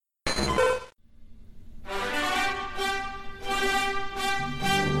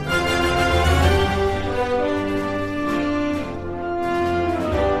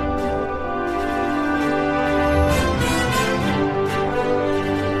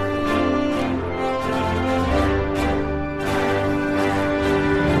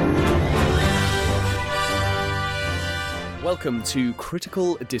welcome to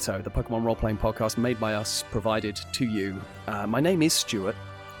Critical Ditto, the Pokemon role-playing podcast made by us, provided to you. My name is Stuart.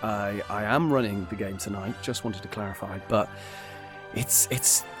 I am running the game tonight, just wanted to clarify, but it's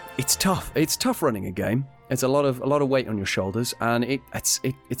tough. It's tough running a game. It's a lot of weight on your shoulders, and it's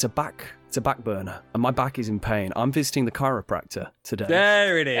a back burner, and my back is in pain. I'm visiting the chiropractor today.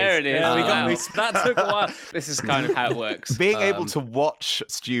 There it is. Oh, We got wow. this. That took a while. This is kind of how it works. Being able to watch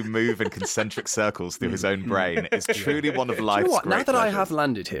Stu move in concentric circles through his own brain is truly one of Do you life's know what? great Now that I pleasures. have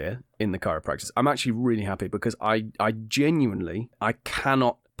landed here in the chiropractor, I'm actually really happy because I genuinely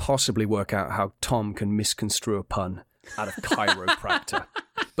cannot possibly work out how Tom can misconstrue a pun out of chiropractor.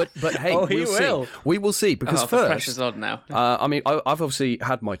 But hey, Oh, he we'll will. see. We will see because The first, pressure's on now. I've obviously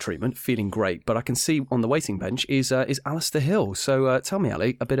had my treatment, feeling great, but I can see on the waiting bench is Alistair Hill. So tell me,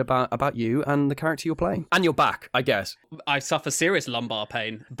 Ali, a bit about you and the character you're playing. And your back, I guess. I suffer serious lumbar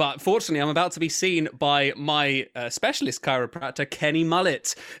pain, but fortunately, I'm about to be seen by my specialist chiropractor, Kenny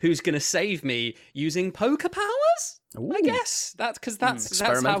Mullet, who's going to save me using poker powers. Ooh. I guess that's how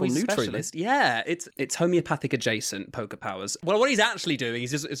Experimental he's new specialist. Yeah, it's homeopathic adjacent poker powers. Well, what he's actually doing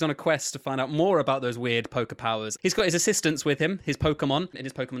is on a quest to find out more about those weird poker powers. He's got his assistants with him, his Pokemon in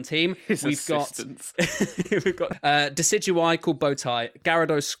his Pokemon team. We've got Decidueye called Bowtie,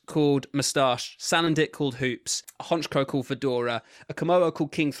 Gyarados called Moustache, Salandit called Hoops, a Honchkrow called Fedora, a Komodo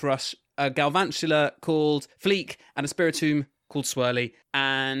called King Thrush, a Galvantula called Fleek, and a Spiritomb called Swirly,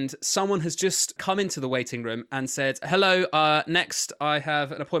 and someone has just come into the waiting room and said, hello, next I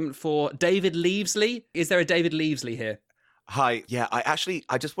have an appointment for David Leavesley. Is there a David Leavesley here? Hi, yeah,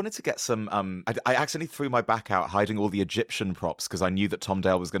 I just wanted to get some, I accidentally threw my back out hiding all the Egyptian props because I knew that Tom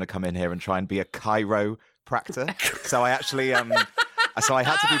Dale was going to come in here and try and be a chiropractor. So I actually, so I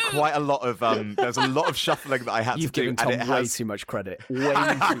had to do quite a lot of, there's a lot of shuffling that I had You've to do. given Tom and it way has, too much credit. Way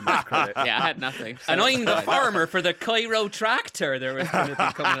too much credit. Yeah, I had nothing. So And I'm the fine. farmer for the chirotractor there was going to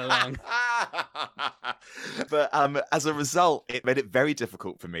be coming along. But as a result, it made it very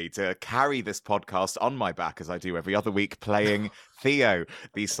difficult for me to carry this podcast on my back as I do every other week, playing Theo,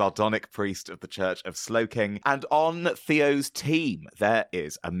 the sardonic priest of the Church of Slowking. And on Theo's team, there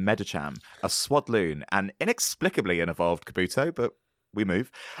is a Medicham, a Swadloon, an inexplicably unevolved Kabuto, but we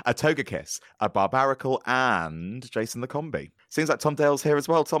move, a Togekiss, a Barbaracle, and Jason the Combi. Seems like Tom Dale's here as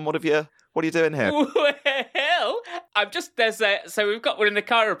well. Tom, what are you doing here? Well, I'm just so we're in the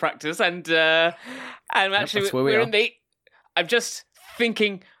chiropractors and actually that's where we we're are. in the. I'm just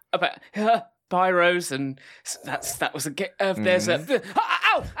thinking about Pyros and that was a there's a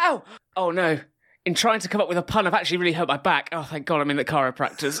ow oh no. In trying to come up with a pun, I've actually really hurt my back. Oh, thank God I'm in the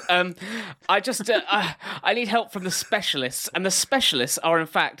chiropractors. I need help from the specialists, and the specialists are, in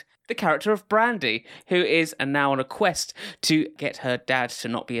fact, the character of Brandy, who is now on a quest to get her dad to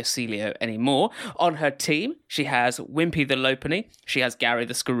not be a Celio anymore. On her team, she has Wimpy the Lopunny, she has Gary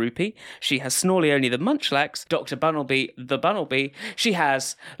the Skorupi, she has Snorleone the Munchlax, Dr. Bunnelby the Bunnelby, she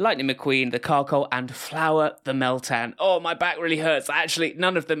has Lightning McQueen the Carcole, and Flower the Meltan. Oh, my back really hurts. Actually,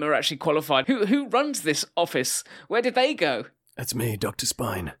 none of them are actually qualified. Who runs this office? Where did they go? That's me, Dr.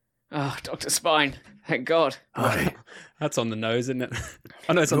 Spine. Oh, Dr. Spine. Thank God. Hi. That's on the nose, isn't it?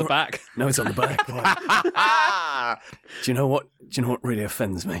 Oh, no, it's on the back. No, it's on the back. Do you know what really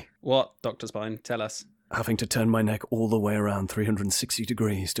offends me? What, Dr. Spine? Tell us. Having to turn my neck all the way around 360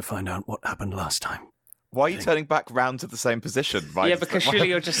 degrees to find out what happened last time. Why are you turning back round to the same position? Right? Yeah, because surely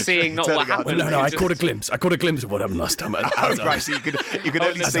you're just seeing not what Turning happened. around. No, I You're caught a just- glimpse. I caught a glimpse of what happened last time. Oh, right, so you could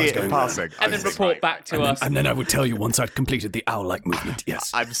only see it in passing. And then report back to us. And then I would tell you once I'd completed the owl-like movement.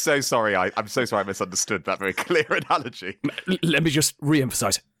 Yes. I'm so sorry. I'm so sorry I misunderstood that very clear analogy. Let me just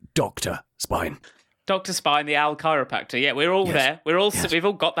re-emphasize. Dr. Spine. Dr. Spine, the owl chiropractor. Yeah, we're all Yes. there. We've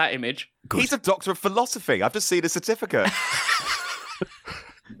all got that image. Good. He's a doctor of philosophy. I've just seen a certificate.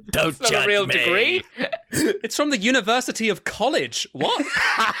 Don't It's not judge a real me. degree. It's from the University of College. What?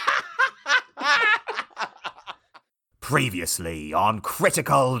 Previously on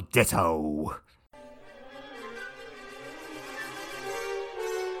Critical Ditto.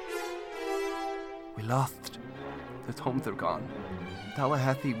 We lost the Tom Thurgon,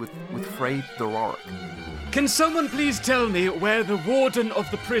 Tallahassee with Frey the Rorik. Can someone please tell me where the warden of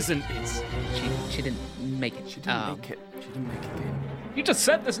the prison is? She didn't make it. She didn't make it. She didn't make it in. You just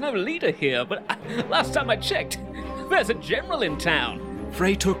said there's no leader here, but last time I checked, there's a general in town.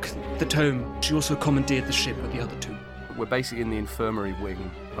 Frey took the tome. She also commandeered the ship with the other two. We're basically in the infirmary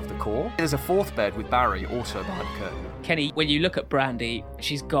wing of the core. There's a fourth bed with Barry also behind the curtain. Kenny, when you look at Brandy,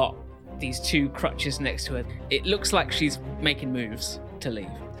 she's got these two crutches next to her. It looks like she's making moves to leave.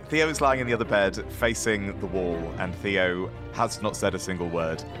 Theo is lying in the other bed, facing the wall, and Theo has not said a single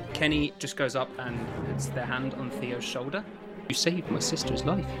word. Kenny just goes up and puts their hand on Theo's shoulder You saved my sister's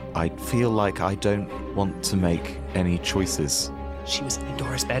life. I feel like I don't want to make any choices. She was in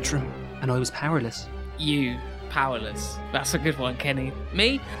Dora's bedroom, and I was powerless. You, powerless. That's a good one, Kenny.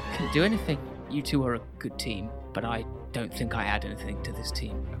 Me, couldn't do anything. You two are a good team, but I don't think I add anything to this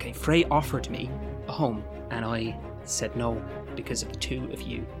team. Okay, Frey offered me a home, and I said no because of the two of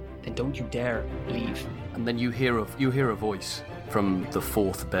you. Then don't you dare leave. And then you hear a voice from the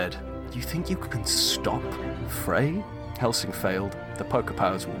fourth bed. You think you can stop Frey? Helsing failed. The poker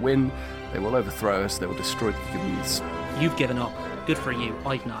powers will win. They will overthrow us. They will destroy the humans. You've given up. Good for you.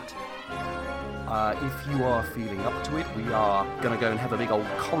 I've not. If you are feeling up to it, we are going to go and have a big old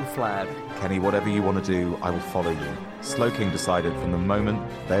conflab. Kenny, whatever you want to do, I will follow you. Slowking decided from the moment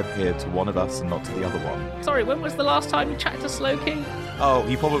they appeared to one of us and not to the other one. Sorry, when was the last time you chatted to Slowking? Oh,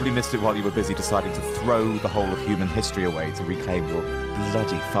 you probably missed it while you were busy deciding to throw the whole of human history away to reclaim your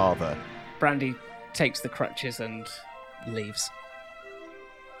bloody father. Brandy takes the crutches and leaves.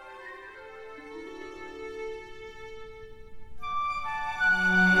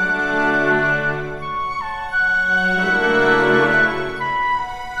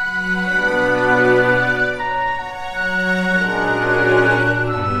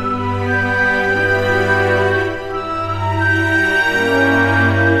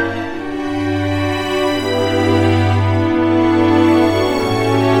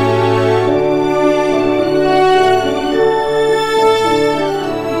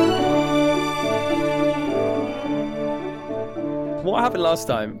 Last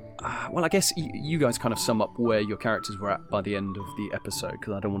time, well, I guess you guys kind of sum up where your characters were at by the end of the episode,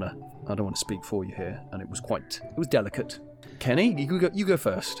 because I don't want to speak for you here, and it was delicate. Kenny, you go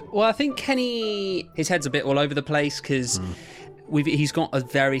first. Well, I think Kenny, his head's a bit all over the place because he's got a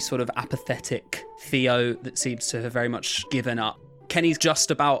very sort of apathetic Theo that seems to have very much given up. Kenny's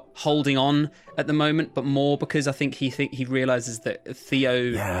just about holding on at the moment, but more because I think he realizes that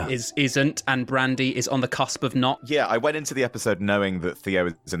Theo isn't, and Brandy is on the cusp of not. Yeah, I went into the episode knowing that Theo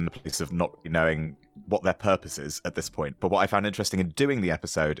is in the place of not knowing what their purpose is at this point. But what I found interesting in doing the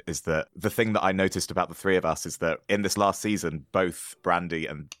episode is that the thing that I noticed about the three of us is that in this last season, both Brandy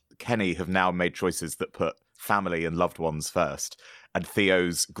and Kenny have now made choices that put family and loved ones first, and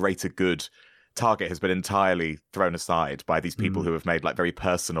Theo's greater good target has been entirely thrown aside by these people who have made like very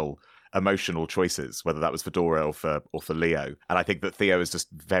personal, emotional choices, whether that was for Dora or for Leo. And I think that Theo is just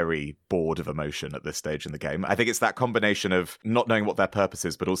very bored of emotion at this stage in the game. I think it's that combination of not knowing what their purpose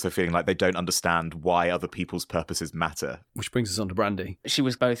is, but also feeling like they don't understand why other people's purposes matter. Which brings us on to Brandy. She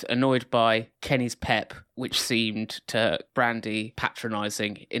was both annoyed by Kenny's pep, which seemed to Brandy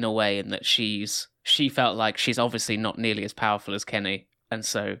patronising in a way, in that she felt like she's obviously not nearly as powerful as Kenny, and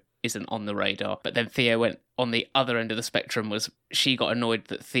so isn't on the radar. But then Theo went on the other end of the spectrum, she got annoyed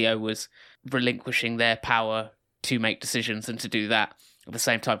that Theo was relinquishing their power to make decisions and to do that at the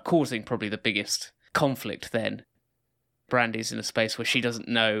same time, causing probably the biggest conflict then. Brandy's in a space where she doesn't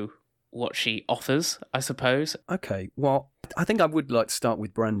know what she offers, I suppose. Okay, well, I think I would like to start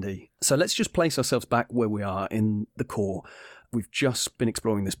with Brandy. So let's just place ourselves back where we are in the core. We've just been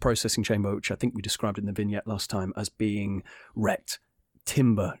exploring this processing chamber, which I think we described in the vignette last time as being wrecked.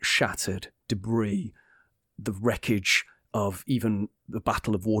 Timber shattered, debris, the wreckage of even the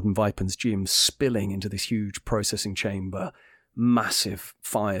Battle of Warden Vipers gym spilling into this huge processing chamber, massive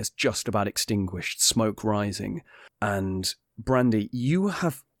fires just about extinguished, smoke rising. And Brandy, you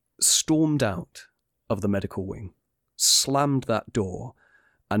have stormed out of the medical wing, slammed that door,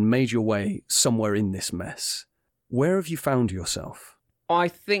 and made your way somewhere in this mess. Where have you found yourself? I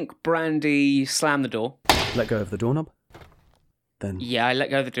think Brandy slammed the door. Let go of the doorknob. Then yeah, I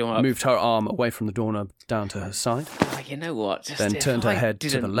let go of the doorknob. Moved her arm away from the doorknob down to her side. Oh, you know what? Then turned her head to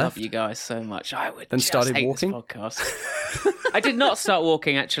the left. Love you guys so much. I would. Then just started hate walking. This podcast. I did not start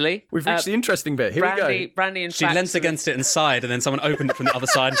walking, actually. We've reached the interesting bit. Here we go. Brandy, in she fact, leant against it and sighed, and then someone opened it from the other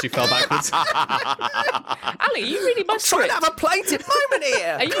side, and she fell backwards. Ali, you reading my script? Trying to have a plaintive moment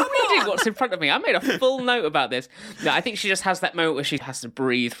here. Are you reading what's in front of me? I made a full note about this. No, I think she just has that moment where she has to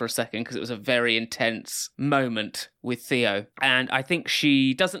breathe for a second because it was a very intense moment with Theo. And I think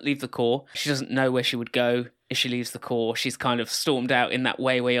she doesn't leave the core. She doesn't know where she would go if she leaves the core. She's kind of stormed out in that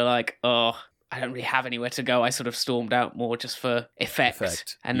way where you're like, oh, I don't really have anywhere to go. I sort of stormed out more just for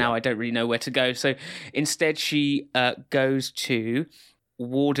effect. And now I don't really know where to go. So instead she goes to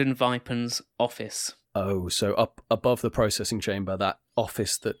Warden Vipers' office. Oh, so up above the processing chamber, that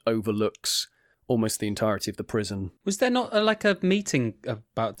office that overlooks almost the entirety of the prison. Was there not like a meeting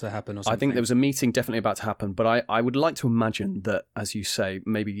about to happen or something? I think there was a meeting definitely about to happen, but I would like to imagine that, as you say,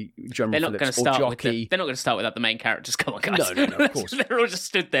 maybe General Phillips or Jockey... They're not going to start without the main characters. Come on, guys. No, of course. They're all just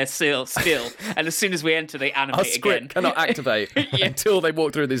stood there still, and as soon as we enter, they animate Our script again. cannot activate until they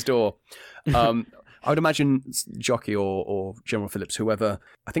walk through this door. I would imagine Jockey or General Phillips, whoever.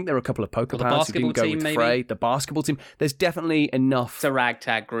 I think there are a couple of poker pals who didn't go with maybe? Frey. The basketball team. There's definitely enough. It's a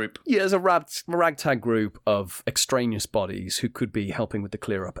ragtag group. Yeah, there's a ragtag group of extraneous bodies who could be helping with the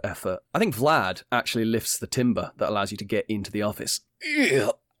clear-up effort. I think Vlad actually lifts the timber that allows you to get into the office. Yeah,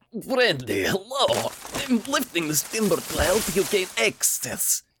 Brandy, hello. I'm lifting this timber to help you gain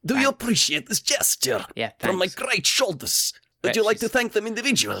access. Do you appreciate this gesture? Yeah, thanks. From my great shoulders. Would you like to thank them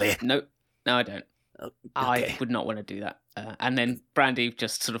individually? No, I don't. Okay. I would not want to do that. And then Brandy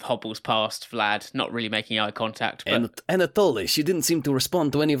just sort of hobbles past Vlad, not really making eye contact. But... And Anatoly, she didn't seem to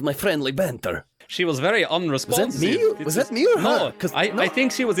respond to any of my friendly banter. She was very unresponsive. Was that me or her? No, I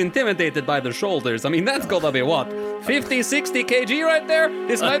think she was intimidated by the shoulders. I mean, that's gotta be what? 50, 60 kg right there?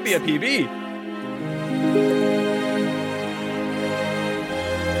 This might be a PB.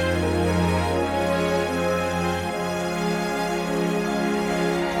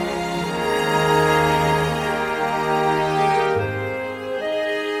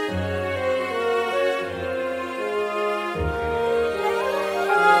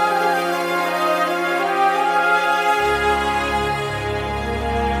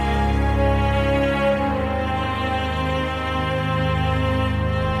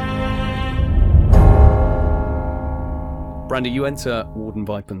 Brandy, you enter Warden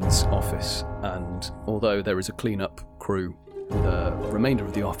Vipen's office, and although there is a clean-up crew, the remainder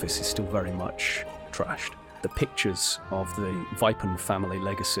of the office is still very much trashed. The pictures of the Vipen family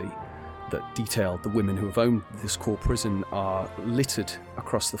legacy that detail the women who have owned this core prison are littered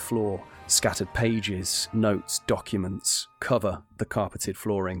across the floor. Scattered pages, notes, documents cover the carpeted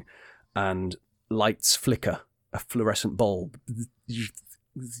flooring, and lights flicker. A fluorescent bulb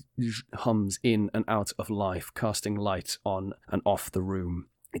hums in and out of life, casting light on and off the room.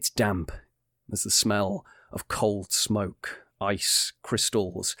 It's damp. There's the smell of cold smoke, ice,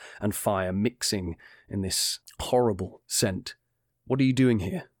 crystals, and fire mixing in this horrible scent. What are you doing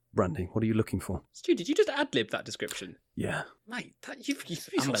here, Brandy? What are you looking for? Stu, did you just ad-lib that description? Yeah. Mate,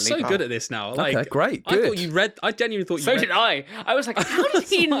 you're so good at this now. Like, okay, great, I good. thought you read... I genuinely thought you So read... did I. I was like, how did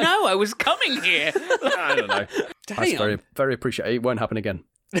he know I was coming here? I don't know. That's very, very appreciated. It won't happen again.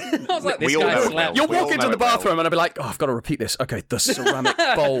 I was like, this We all guy know it slept. will. You'll We all walk into know the it well. bathroom and I'll be like, oh, I've got to repeat this. Okay, the ceramic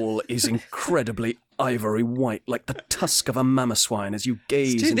bowl is incredibly ivory white, like the tusk of a mammoth swine as you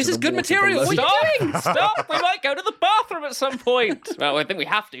gaze Dude, into this the is good water material. below. Stop! We might go to the bathroom at some point. Well, I think we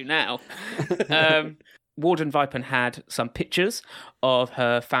have to now. Warden Vipen had some pictures of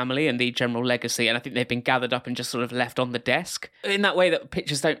her family and the general legacy, and I think they've been gathered up and just sort of left on the desk. In that way that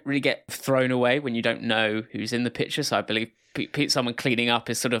pictures don't really get thrown away when you don't know who's in the picture, so I believe someone cleaning up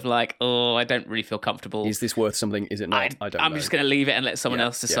is sort of like, oh, I don't really feel comfortable. Is this worth something? Is it not? I don't know. I'm just going to leave it and let someone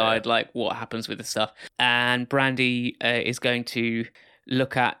else decide like what happens with the stuff. And Brandy is going to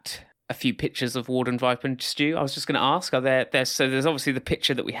look at a few pictures of Warden Vipen. Stu, I was just going to ask, are there so there's obviously the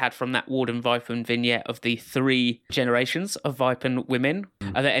picture that we had from that Warden Vipen vignette of the 3 generations of Vipen women.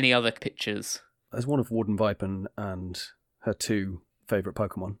 Are there any other pictures? There's one of Warden Vipen and her 2 favourite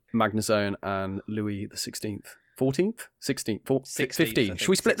Pokemon, Magnezone and Louis the 16th. 14th? 16th? 15th? Should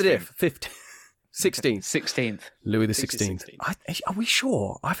we split the diff? 15th? 16th. 16th. Louis the 16th. Are we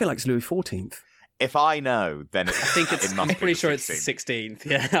sure? I feel like it's Louis 14th. If I know, then I think it's. it must I'm pretty be sure the it's the 16th.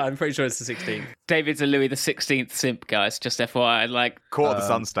 Yeah, I'm pretty sure it's the 16th. David's a Louis the 16th simp, guys. Just FYI, like Court of the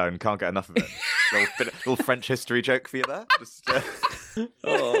Sunstone, can't get enough of it. little French history joke for you there. Just,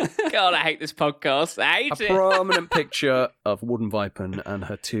 oh God, I hate this podcast. I hate A it. prominent picture of Warden Vipen and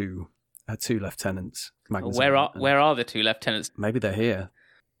her two lieutenants. Magnezone Where are the 2 lieutenants? Maybe they're here.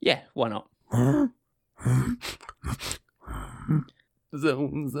 Yeah, why not?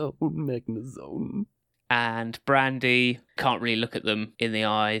 Zone, Magnezone. And Brandy can't really look at them in the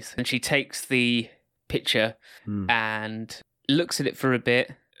eyes. And she takes the picture and looks at it for a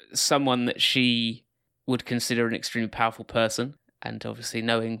bit. Someone that she would consider an extremely powerful person, and obviously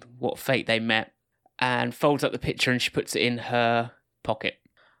knowing what fate they met, and folds up the picture and she puts it in her pocket.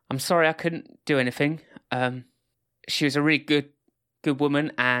 I'm sorry I couldn't do anything. She was a really good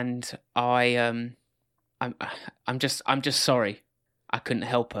woman, and I'm just sorry I couldn't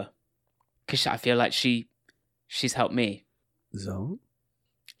help her, because I feel like she's helped me. Zone?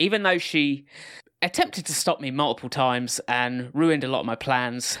 Even though she attempted to stop me multiple times and ruined a lot of my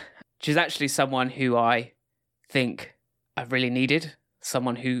plans, she's actually someone who I think I really needed.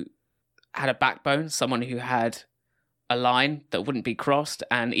 Someone who had a backbone, someone who had a line that wouldn't be crossed,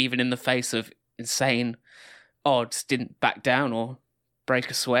 and even in the face of insane odds, didn't back down or break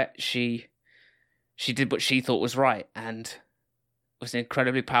a sweat. She did what she thought was right, and was an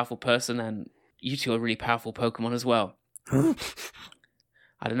incredibly powerful person, and you two are really powerful Pokemon as well.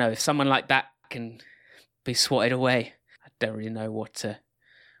 I don't know, if someone like that can be swatted away, I don't really know what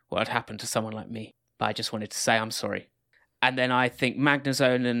would happen to someone like me. But I just wanted to say I'm sorry. And then I think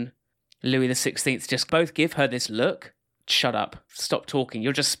Magnezone and Louis XVI just both give her this look. Shut up. Stop talking.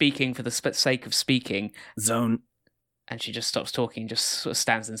 You're just speaking for the sake of speaking. Zone. And she just stops talking, just sort of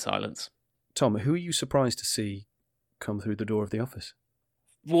stands in silence. Tom, who are you surprised to see come through the door of the office?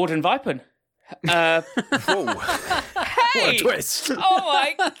 Warden Vipin. Whoa. Hey! What a twist. Oh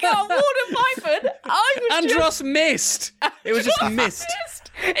my god, Warden Vipin! Andros missed! It was just missed.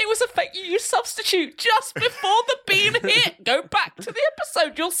 It was a fake you substitute just before the beam hit. Go back to the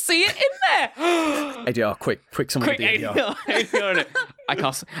episode, you'll see it in there. ADR, quick, someone Quick, get the ADR. ADR. I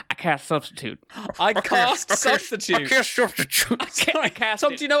cast substitute. I cast substitute. I cast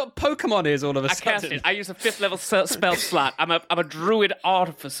Tom, it. do you know what Pokemon is all of a I sudden? cast it. I use a 5th level spell slot. I'm a druid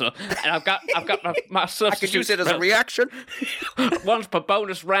artificer, and I've got my substitute. I could use it as a reaction. Once per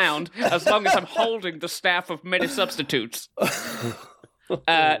bonus round, as long as I'm holding the staff of many substitutes.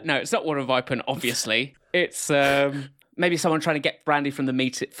 No, it's not Warden Vipin, obviously. It's maybe someone trying to get Brandy from the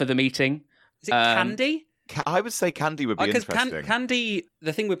meeting. Is it Candy? I would say Candy would be interesting. Candy,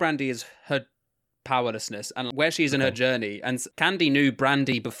 the thing with Brandy is her powerlessness and where she is in her journey. And Candy knew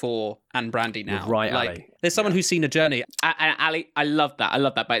Brandy before and Brandy now. Right, like, Ali. There's someone who's seen a journey. And Ali, I love that,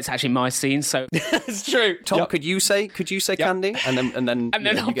 but it's actually my scene, so It's true. Tom, could you say Candy? And then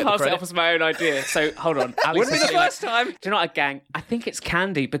I'll you get the pass it credit? off as my own idea. So hold on, Ali. Wouldn't be the first time. Do you know what, gang? I think it's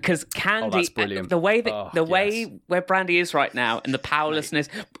Candy because Candy, that's brilliant. the way yes. where Brandy is right now and the powerlessness,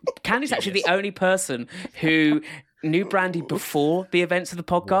 Candy's actually the only person who knew Brandy before the events of the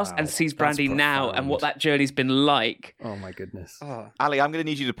podcast and sees Brandy now and what that journey's been like. Oh my goodness. Ali, I'm going to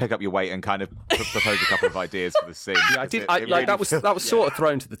need you to pick up your weight and kind of propose a couple of ideas for the scene. Yeah, I did. That was sort of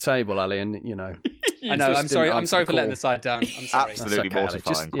thrown to the table, Ali, and you know. I know. I'm sorry for letting the side down. I'm sorry. Absolutely That's okay, Ali.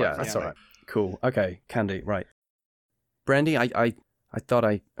 mortifying. Yeah, that's all right. Cool. Okay, Candy. Right. Brandy, I thought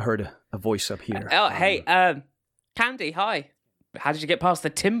I heard a voice up here. Oh, hey, Candy, hi. How did you get past the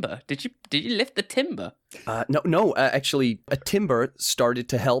timber? Did you lift the timber? No. Actually, a timber started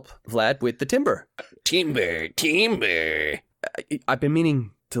to help Vlad with the timber. Timber. I've been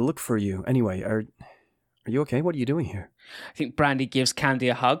meaning to look for you. Anyway, are you okay? What are you doing here? I think Brandy gives Candy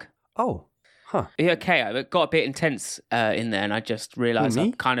a hug. Oh, huh. Are you okay? It got a bit intense in there, and I just realised Me?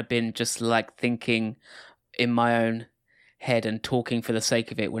 I've kind of been just like thinking in my own head and talking for the sake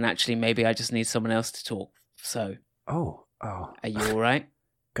of it, when actually maybe I just need someone else to talk. So, Oh. are you all right?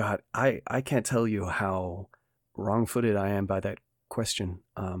 God, I can't tell you how wrong-footed I am by that question.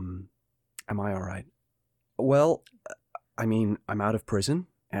 Am I all right? Well, I mean, I'm out of prison,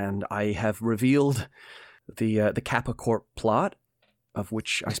 and I have revealed the Kappa Corp plot, of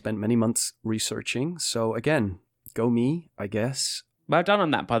which I spent many months researching. So again, go me, I guess. Well done on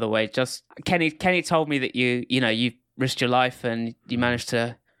that, by the way. Just Kenny told me that you risked your life and you managed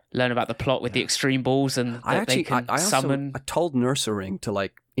to learn about the plot with the extreme balls and that they can summon. I told Nursering to,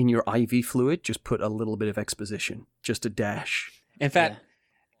 like, in your IV fluid, just put a little bit of exposition, just a dash. In fact,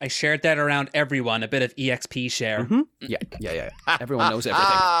 I shared that around everyone, a bit of EXP share. Mm-hmm. Yeah. Everyone knows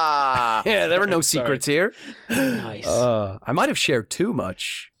everything. Yeah, there are no secrets here. Nice. I might have shared too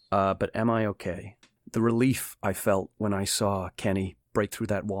much, but am I okay? The relief I felt when I saw Kenny break through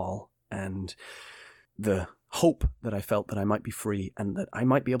that wall, and the hope that I felt that I might be free and that I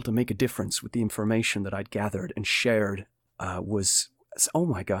might be able to make a difference with the information that I'd gathered and shared was, oh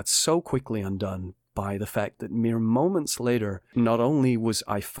my God, so quickly undone by the fact that mere moments later, not only was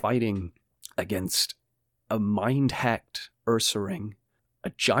I fighting against a mind-hacked Ursaring,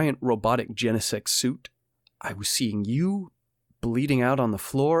 a giant robotic Genesect suit, I was seeing you bleeding out on the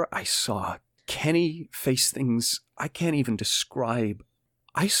floor. I saw Kenny face things I can't even describe.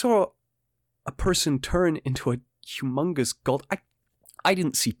 I saw a person turn into a humongous god. I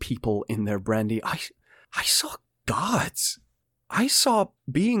didn't see people in there, Brandy. I saw gods. I saw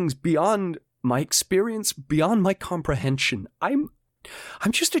beings beyond my experience, beyond my comprehension. I'm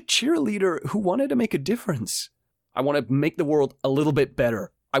just a cheerleader who wanted to make a difference. I want to make the world a little bit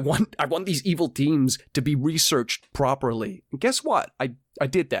better. I want these evil teams to be researched properly. And guess what? I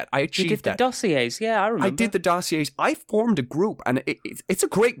did that. I achieved You did that. the dossiers, yeah, I remember. I did the dossiers. I formed a group, and it's a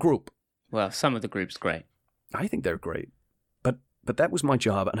great group. Well, some of the group's great. I think they're great. But that was my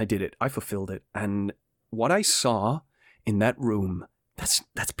job, and I did it. I fulfilled it. And what I saw in that room, that's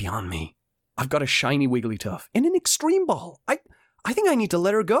beyond me. I've got a shiny Wigglytuff in an extreme ball. I think I need to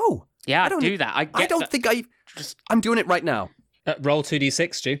let her go. Yeah, I don't do that. I'm doing it right now. Roll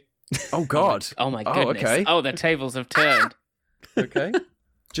 2d6, Stu. Oh, God. Oh, my goodness. Okay. Oh, the tables have turned. Okay.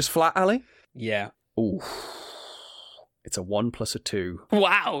 Just flat, Ali? Yeah. Ooh. It's a 1 plus a 2.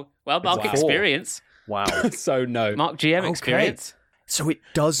 Wow. Well, Mark Wow. experience. Wow. So no. Mark GM Okay. experience. So it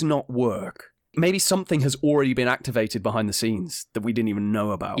does not work. Maybe something has already been activated behind the scenes that we didn't even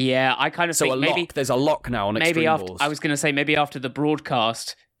know about. Yeah, I kind of So think there's a lock now on maybe extreme after balls. I was going to say maybe after the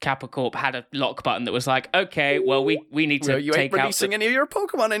broadcast, Kappa Corp had a lock button that was like, okay, well we need to you take ain't out releasing any of your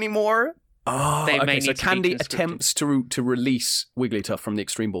Pokemon anymore. Oh, They may okay. So need to be Candy conscripted. attempts to release Wigglytuff from the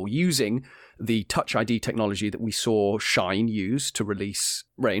Extreme Ball using the Touch ID technology that we saw Shine use to release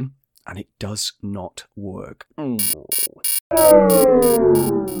Rain, and it does not work.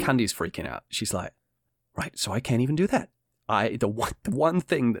 Candy's freaking out. She's like, right, so I can't even do that. The one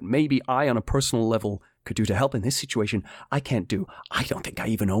thing that maybe I, on a personal level, could do to help in this situation, I can't do. I don't think I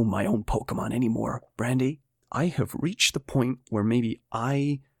even own my own Pokemon anymore, Brandy. I have reached the point where maybe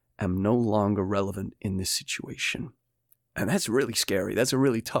I am no longer relevant in this situation. And that's really scary. That's a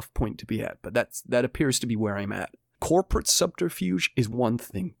really tough point to be at, but that appears to be where I'm at. Corporate subterfuge is one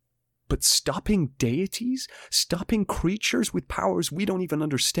thing, but stopping deities, stopping creatures with powers we don't even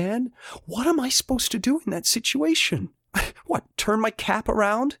understand, what am I supposed to do in that situation? What, turn my cap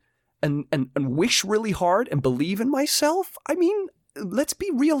around and wish really hard and believe in myself? I mean, let's be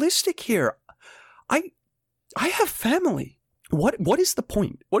realistic here. I have family. What is the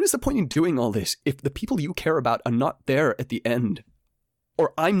point? What is the point in doing all this if the people you care about are not there at the end?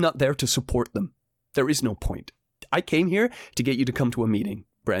 Or I'm not there to support them? There is no point. I came here to get you to come to a meeting,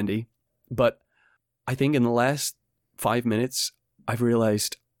 Brandy. But I think in the last 5 minutes, I've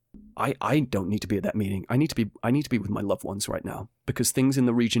realized I don't need to be at that meeting. I need to be with my loved ones right now because things in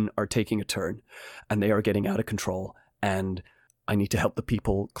the region are taking a turn and they are getting out of control. And I need to help the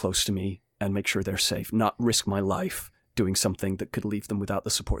people close to me and make sure they're safe, not risk my life doing something that could leave them without the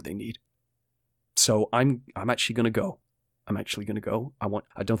support they need. So I'm actually going to go. I'm actually going to go.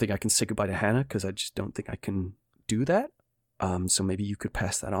 I don't think I can say goodbye to Hannah because I just don't think I can do that. So maybe you could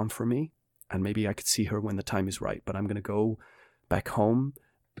pass that on for me and maybe I could see her when the time is right. But I'm going to go back home.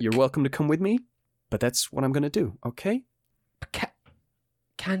 You're welcome to come with me, but that's what I'm going to do, okay?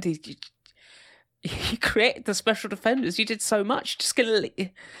 Candy, you created the Special Defenders. You did so much. Just going to...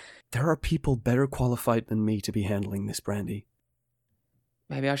 There are people better qualified than me to be handling this, Brandy.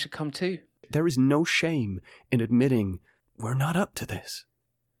 Maybe I should come too. There is no shame in admitting we're not up to this.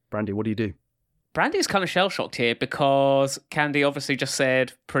 Brandy, what do you do? Brandy is kind of shell-shocked here because Candy obviously just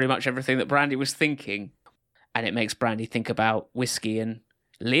said pretty much everything that Brandy was thinking. And it makes Brandy think about Whiskey and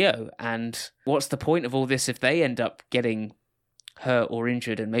Leo. And what's the point of all this if they end up getting hurt or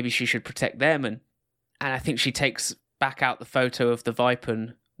injured? And maybe she should protect them. And I think she takes back out the photo of the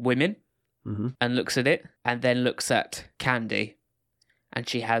Vipen women and looks at it and then looks at Candy. And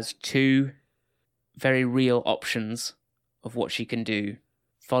she has two very real options of what she can do.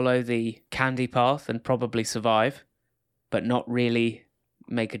 Follow the Candy path and probably survive, but not really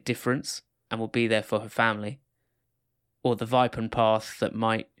make a difference and will be there for her family. Or the Vipen path that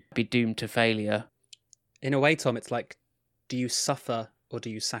might be doomed to failure. In a way, Tom, it's like, do you suffer or do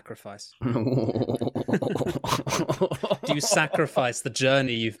you sacrifice? Do you sacrifice the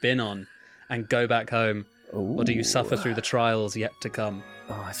journey you've been on and go back home? Ooh. Or do you suffer through the trials yet to come?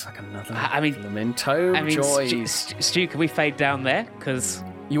 Oh, it's like another Memento joys. Stu, can we fade down there? Because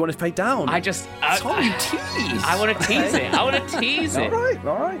you want to fade down? I just... Tom, you tease. I want to tease it. I want to tease it. All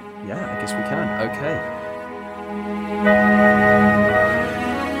right. Yeah, I guess we can. Okay.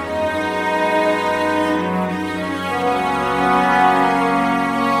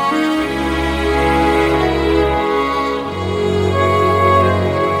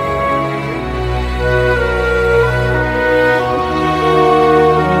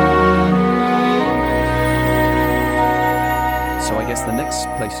 The next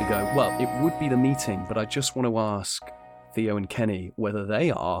place to go, well, it would be the meeting, but I just want to ask Theo and Kenny whether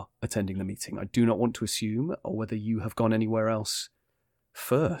they are attending the meeting. I do not want to assume, or whether you have gone anywhere else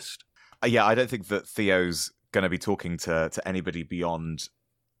first. Yeah, I don't think that Theo's going to be talking to anybody beyond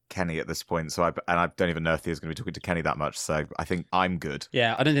Kenny at this point. So I don't even know if Theo's going to be talking to Kenny that much. So I think I'm good.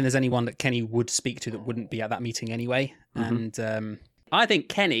 Yeah, I don't think there's anyone that Kenny would speak to that wouldn't be at that meeting anyway. And I think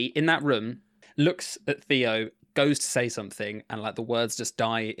Kenny in that room looks at Theo, goes to say something, and like the words just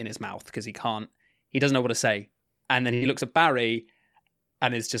die in his mouth because he doesn't know what to say. And then he looks at Barry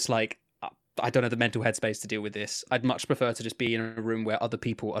and is just like, I don't have the mental headspace to deal with this. I'd much prefer to just be in a room where other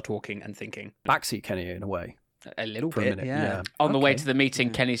people are talking and thinking. Backseat Kenny in a way. A little For a bit, minute, yeah. yeah. On the way Okay. to the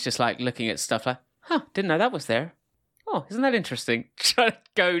meeting, Kenny's just like looking at stuff like, didn't know that was there. Oh, isn't that interesting? Trying to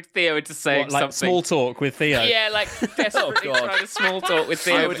goad Theo into saying What, like something. small talk with Theo. Yeah, like desperately God. trying to small talk with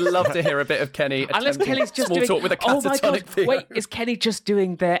Theo. I would love to hear a bit of Kenny Unless attempting Kenny's just small doing... talk with a oh my catatonic God, Theo. wait, is Kenny just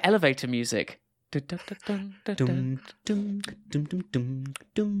doing their elevator music?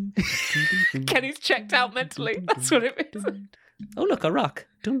 Kenny's checked out mentally. That's what it is. Oh, look, a rock.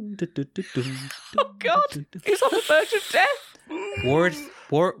 Oh God, he's on the verge of death.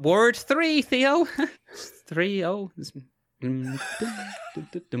 Word 3, Theo. 3, oh.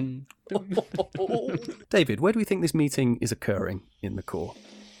 David, where do we think this meeting is occurring in the core?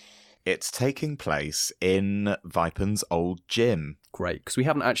 It's taking place in Vipen's old gym. Great, because we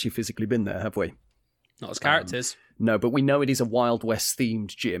haven't actually physically been there, have we? Not as characters. No, but we know it is a Wild West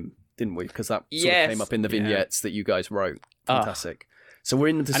themed gym, didn't we? Because that sort Yes. of came up in the Yeah. vignettes that you guys wrote. Ah. Fantastic. So we're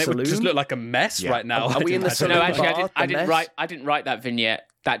in the And it saloon. would just look like a mess Yeah. right now. Are we in the I saloon? No, don't know. actually, bar, I the didn't mess? write. I didn't write that vignette.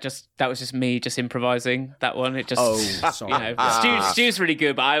 That was just me just improvising that one. It just, Oh, sorry. you know, Stu's really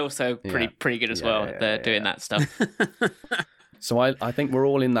good, but I also pretty good as Yeah, well yeah, at doing that stuff. So I think we're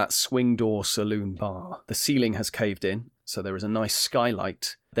all in that swing door saloon bar. The ceiling has caved in, so there is a nice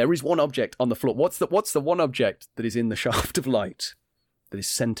skylight. There is one object on the floor. What's the one object that is in the shaft of light that is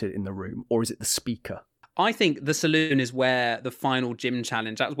centered in the room, or is it the speaker? I think the saloon is where the final gym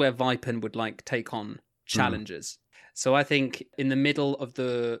challenge, that's where Vipen would like take on challenges. So I think in the middle of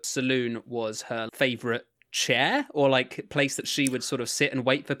the saloon was her favourite chair or like place that she would sort of sit and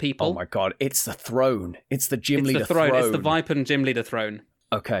wait for people. Oh my God, it's the throne. It's the gym It's leader the throne. It's the Vipen gym leader throne.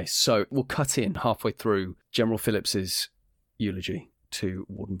 Okay, so we'll cut in halfway through General Phillips's eulogy to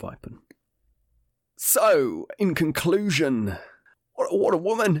Warden Vipen. So, in conclusion, what a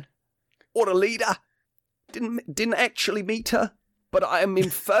woman. What a leader. Didn't actually meet her, but I am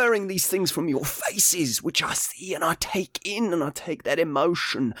inferring these things from your faces, which I see and I take in, and I take that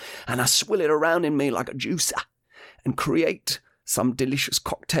emotion and I swill it around in me like a juicer and create some delicious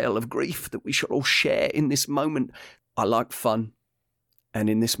cocktail of grief that we shall all share in this moment. I like fun, and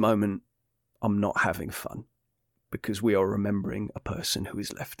in this moment, I'm not having fun because we are remembering a person who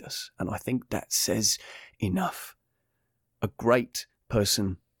has left us, and I think that says enough. A great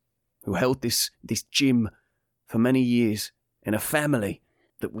person who held this gym for many years in a family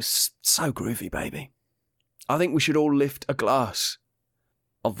that was so groovy, baby. I think we should all lift a glass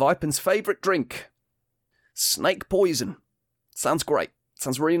of Vipen's favourite drink, snake poison. Sounds great.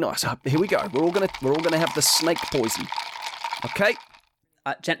 Sounds really nice. Here we go. We're all gonna have the snake poison. Okay.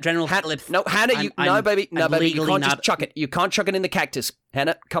 General Hannah, Hannah, no, baby, you can't just chuck it. You can't chuck it in the cactus.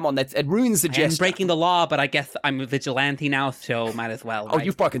 Hannah, come on, it ruins the I'm gesture. breaking the law, but I guess I'm a vigilante now, so might as well. Oh, right?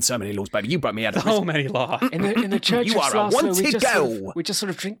 you've broken so many laws, baby. You broke me out of so prison. many law. In the church, You are a wanted girl. we just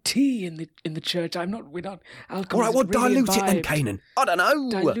sort of drink tea in the church. We're not alcohol. All right, well, really dilute it then, imbibed. Kanan. I don't know.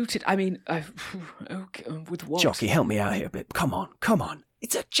 Dilute it. I mean, okay, with what? Jockey, help me out here a bit. Come on.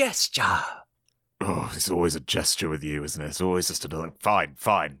 It's a gesture. Oh, it's always a gesture with you, isn't it? It's always just another. Fine.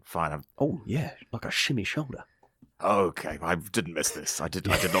 Oh, yeah, like a shimmy shoulder. Okay, I didn't miss this. I did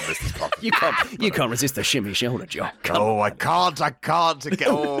not miss this part. You can't resist the shimmy shoulder, Jock. Oh, I can't. Again.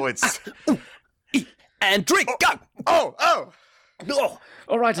 Oh, it's. And drink, go! Oh.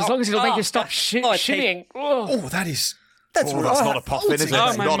 All right, as long as it'll make you stop shitting. Oh, that's Oh, that's not a puffin, is it? Oh,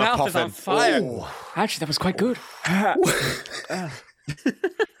 It's my not a mouth is puffin. on fire. Oh. Actually, that was quite good.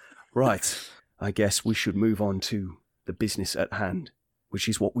 Right. I guess we should move on to the business at hand, which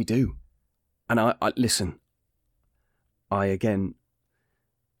is what we do. And I listen, I again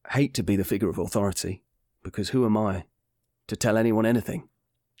hate to be the figure of authority, because who am I to tell anyone anything?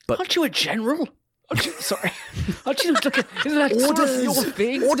 But Aren't you a general? Sorry. Aren't you like isn't that sort of your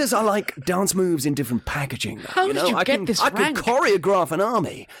thing? orders are like dance moves in different packaging. How you did know? you I get can, this I rank? could choreograph an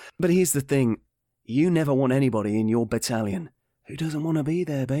army. But here's the thing. You never want anybody in your battalion who doesn't want to be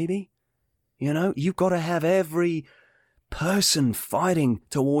there, baby. You know, you've got to have every person fighting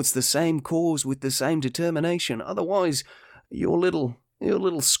towards the same cause with the same determination. Otherwise, your little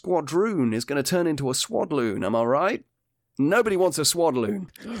squadroon is going to turn into a swadloon, am I right? Nobody wants a swadloon,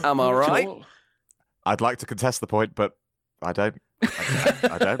 am I right? I'd like to contest the point, but I don't.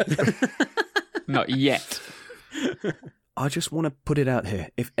 I don't. Not yet. I just want to put it out here.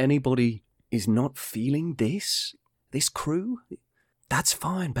 If anybody is not feeling this crew, that's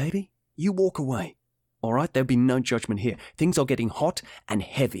fine, baby. You walk away. All right? There'll be no judgment here. Things are getting hot and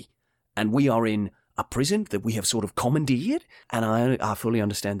heavy. And we are in a prison that we have sort of commandeered. And I fully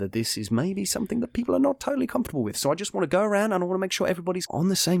understand that this is maybe something that people are not totally comfortable with. So I just want to go around and I want to make sure everybody's on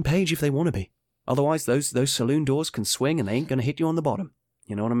the same page if they want to be. Otherwise, those saloon doors can swing and they ain't going to hit you on the bottom.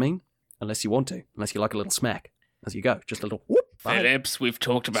 You know what I mean? unless you want to, unless you like a little smack as you go. Just a little whoop. Bye. Phillips, we've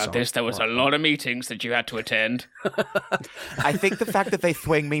talked about Sorry. this. There was a lot of meetings that you had to attend. I think the fact that they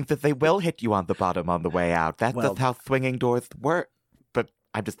swing means that they will hit you on the bottom on the way out. That's Well- just how swinging doors work. But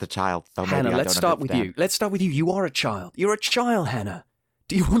I'm just a child, so maybe Hannah, I let's don't start with understand. you. Let's start with you. You are a child. You're a child, Hannah.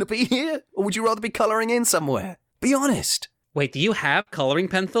 Do you want to be here? Or would you rather be colouring in somewhere? Be honest. Wait, do you have colouring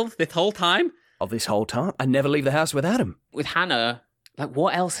pencils this whole time? Of this whole time, I never leave the house without him. With Hannah, like,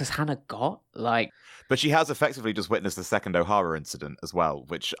 what else has Hannah got? Like, But she has effectively just witnessed the second O'Hara incident as well,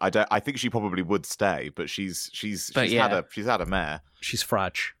 which I think she probably would stay, but she's had a mare. She's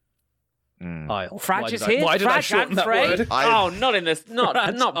fragile. Aisle. Frag is here. Why did I Frag shorten and that Frey? word? Oh, not in this. Not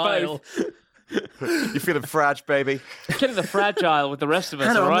both. You feeling fragile, baby? Killing the fragile with the rest of us.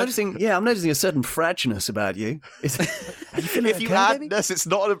 Hannah, all I'm right? noticing a certain fraginess about you. Are you feeling If you okay, add baby? ness, it's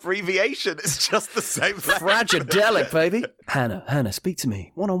not an abbreviation. It's just the same thing. Fragidelic, baby. Hannah, speak to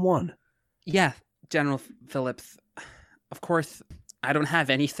me. One-on-one. Yeah, General Phillips. Of course, I don't have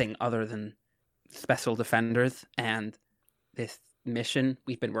anything other than special defenders and this mission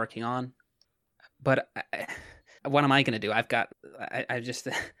we've been working on. But what am I going to do? I'm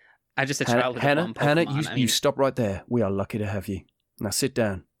just a child with Hannah, one Hannah, Pokemon. you stop right there. We are lucky to have you. Now sit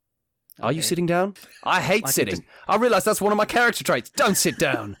down. Are you Okay. sitting down? I hate Like sitting. just- I realise that's one of my character traits. Don't sit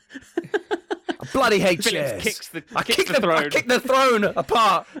down. I bloody hate chairs. kicks the I kicks kick the throne. I kick the throne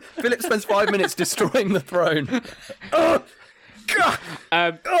apart. Philip spends 5 minutes destroying the throne. Ugh. God.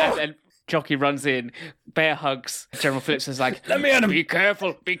 And then Jockey runs in, bear hugs. General Phillips is like, Let me at him. Be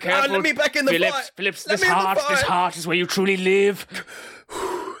careful, be careful. let me back in the Phillips, fight. Phillips, Let this me in the fight. heart is where you truly live.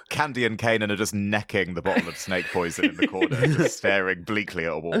 Candy and Kanan are just necking the bottle of snake poison in the corner, just staring bleakly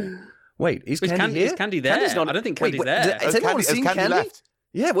at a wall. Wait, is Is Candy Candy- here? is Candy there? Candy's not... I don't think Wait, Candy's there. Has anyone Has seen Candy Candy? left?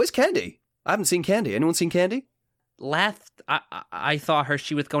 Yeah, where's Candy? I haven't seen Candy. Anyone seen Candy? Last I saw her,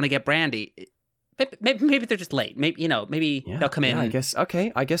 she was going to get brandy. Maybe they're just late. Maybe they'll come in. Yeah, I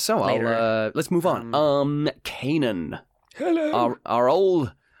guess so. later. Let's move on. Kanan. Hello. Our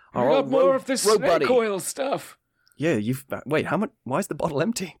old more of this road snake buddy. oil stuff. Yeah, you've wait. How much? Why is the bottle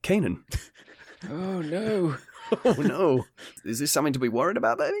empty, Kanan? Oh no. Oh no! Is this something to be worried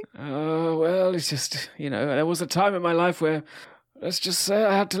about, baby? Oh well, it's just there was a time in my life where, let's just say,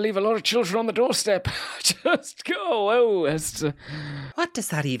 I had to leave a lot of children on the doorstep. Just go. Oh, What does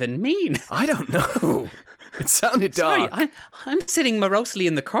that even mean? I don't know. It sounded Sorry, dark. I'm sitting morosely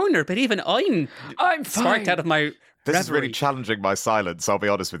in the corner, but even I'm I'm sparked fine. out of my This is really reverie. challenging my silence, I'll be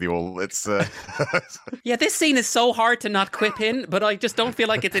honest with you all. It's Yeah, this scene is so hard to not quip in, but I just don't feel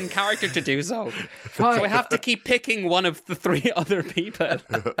like it's in character to do so. So I have to keep picking one of the three other people.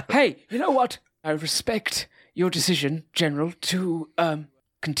 Hey, you know what? I respect your decision, General, to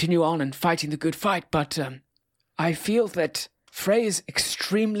continue on and fighting the good fight, but I feel that Frey is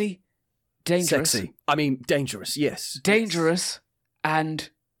extremely dangerous. Sexy. I mean, dangerous. Yes. Dangerous, and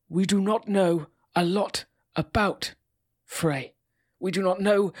we do not know a lot about Frey. We do not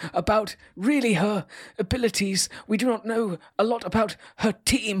know about really her abilities. We do not know a lot about her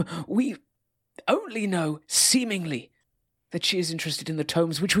team. We only know, seemingly, that she is interested in the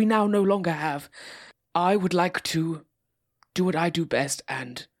tomes, which we now no longer have. I would like to do what I do best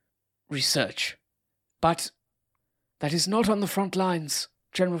and research. But that is not on the front lines,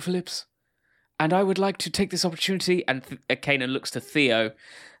 General Phillips. And I would like to take this opportunity, and Kanan looks to Theo.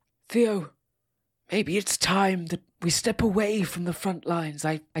 Theo, maybe it's time that we step away from the front lines.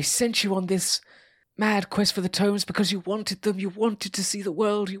 I sent you on this mad quest for the tomes because you wanted them. You wanted to see the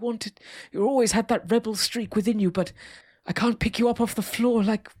world. You always had that rebel streak within you, but I can't pick you up off the floor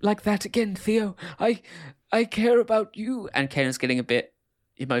like that again, Theo. I care about you. And Kanan's getting a bit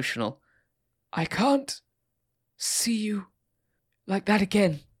emotional. I can't see you like that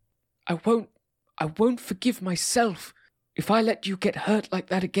again. I won't forgive myself if I let you get hurt like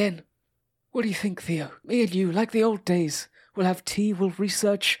that again. What do you think, Theo? Me and you, like the old days. We'll have tea, we'll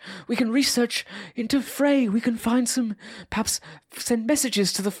research. We can research into Frey. We can find perhaps send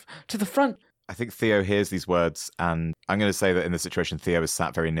messages to the front. I think Theo hears these words, and I'm going to say that in this situation, Theo is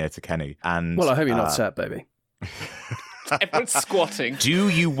sat very near to Kenny. And Well, I hope you're not sat, baby. Everyone's squatting. Do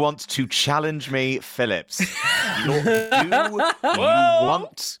you want to challenge me, Phillips? Do you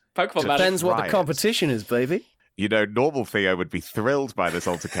want Pokemon Magic. Depends what the riot? competition is, baby. You know, normal Theo would be thrilled by this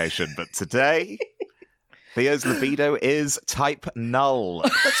altercation, but today, Theo's libido is type null.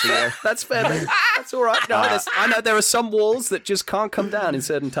 Theo, That's fair, baby. That's all right. No, I know there are some walls that just can't come down in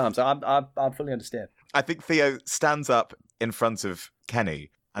certain times. I fully understand. I think Theo stands up in front of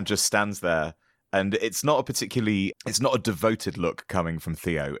Kenny and just stands there. And it's not a devoted look coming from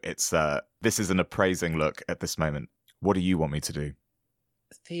Theo. This is an appraising look at this moment. What do you want me to do?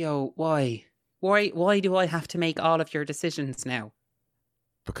 Theo, why? Why do I have to make all of your decisions now?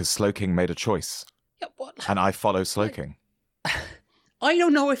 Because Slowking made a choice, Yeah, what? and I follow Slowking. I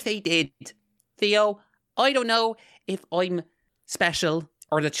don't know if they did. Theo, I don't know if I'm special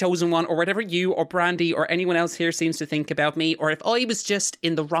or the chosen one or whatever you or Brandy or anyone else here seems to think about me, or if I was just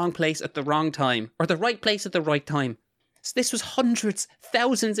in the wrong place at the wrong time or the right place at the right time. So this was hundreds,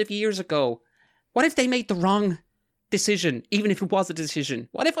 thousands of years ago. What if they made the wrong decision, even if it was a decision?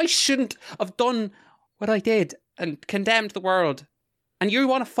 What if I shouldn't have done what I did and condemned the world? And you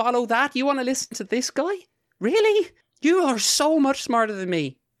want to follow that? You want to listen to this guy? Really? You are so much smarter than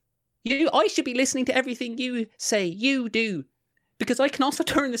me. I should be listening to everything you say, you do. Because I can also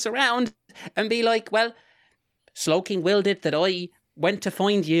turn this around and be like, well, Slowking willed it that I went to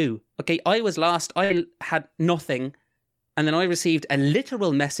find you. Okay, I was lost. I had nothing. And then I received a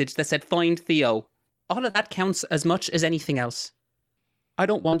literal message that said, find Theo. All of that counts as much as anything else. I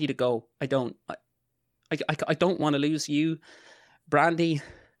don't want you to go. I don't. I don't want to lose you, Brandy,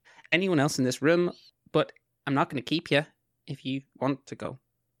 anyone else in this room. But I'm not going to keep you if you want to go.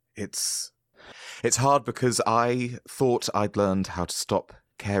 It's hard because I thought I'd learned how to stop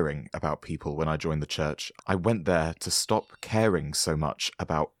caring about people when I joined the church. I went there to stop caring so much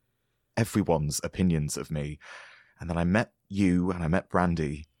about everyone's opinions of me. And then I met you and I met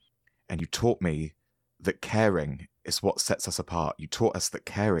Brandy, and you taught me that caring is what sets us apart. You taught us that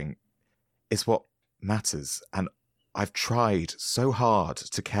caring is what matters. And I've tried so hard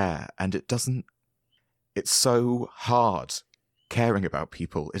to care, and it's so hard caring about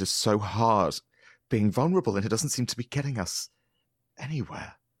people. It is so hard being vulnerable, and it doesn't seem to be getting us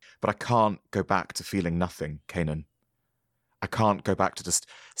anywhere. But I can't go back to feeling nothing, Kanan. I can't go back to just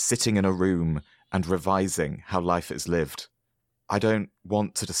sitting in a room and revising how life is lived. I don't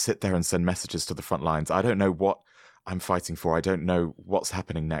want to just sit there and send messages to the front lines. I don't know what I'm fighting for. I don't know what's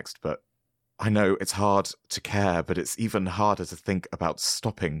happening next, but I know it's hard to care, but it's even harder to think about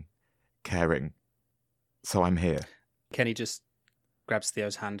stopping caring. So I'm here. Kenny just grabs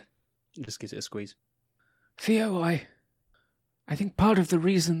Theo's hand and just gives it a squeeze. Theo, I think part of the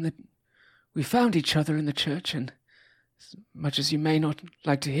reason that we found each other in the church, and as much as you may not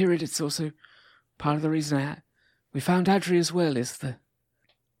like to hear it, it's also part of the reason we found Adri as well, is that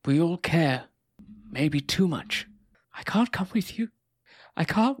we all care, maybe too much. I can't come with you. I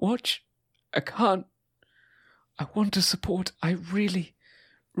can't watch. I can't. I want to support. I really,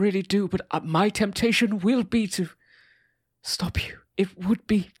 really do. But my temptation will be to stop you. It would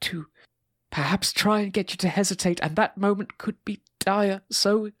be to perhaps try and get you to hesitate, and that moment could be dire.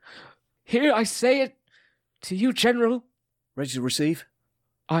 So here I say it to you, General. Ready to receive?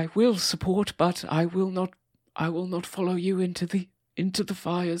 I will support, but I will not follow you into the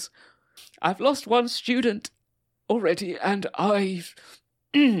fires. I've lost one student already, and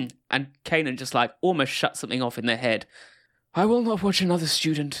and Kanan just like almost shut something off in their head. I will not watch another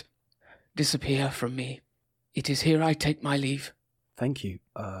student disappear from me. It is here I take my leave. Thank you,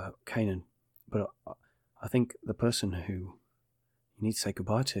 Kanan. But I think the person who you need to say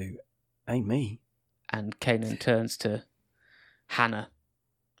goodbye to ain't me. And Kanan turns to Hannah.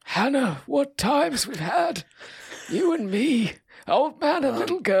 Hannah, what times we've had. You and me. Old man and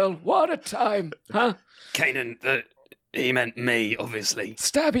little girl. What a time, huh? Kanan, he meant me, obviously.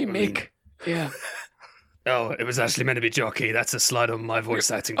 Stabby Mick. Yeah. Oh, it was actually meant to be Jockey. That's a slide on my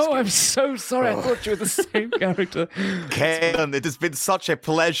voice acting Oh, skills. I'm so sorry. I thought you were the same character. Kanan, it has been such a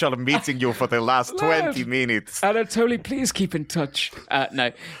pleasure meeting you for the last 20 minutes. Anatoly, please keep in touch.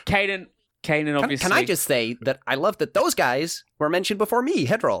 No. Kanan obviously... Can I just say that I love that those guys were mentioned before me,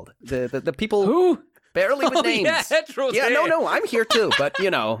 Hedrold. The people... Who? Barely with names. Yeah, Hedrold's yeah, here. no, I'm here too, but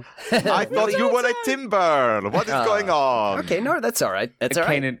you know. I thought you were a timber. What is going on? Okay, no, that's all right. That's all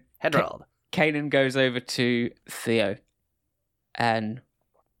right. Hedrold. Kanan goes over to Theo and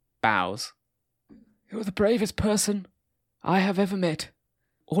bows. You're the bravest person I have ever met.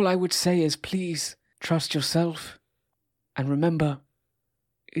 All I would say is please trust yourself. And remember,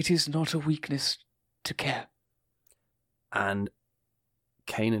 it is not a weakness to care. And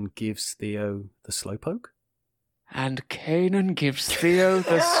Kanan gives Theo the slowpoke? And Kanan gives Theo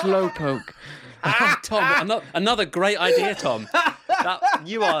the slowpoke. Tom, another great idea, Tom.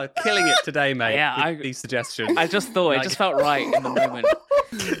 You are killing it today, mate. Yeah, these suggestions. I just thought it just felt right in the moment.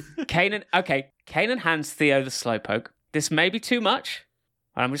 Kanan hands Theo the slowpoke. This may be too much,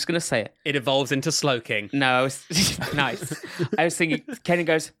 but I'm just going to say it. It evolves into Slowking. No, I was nice. I was thinking. Kanan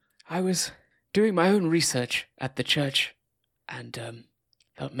goes, I was doing my own research at the church, and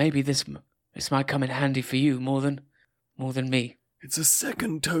thought maybe this might come in handy for you more than me. It's a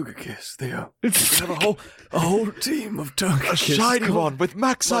second Togekiss, Theo. We have a whole team of Togekiss. A shiny one with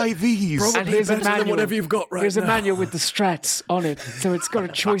max IVs. Probably And here's a better than manual. whatever you've got right Here's now. a manual with the strats on it, so it's got a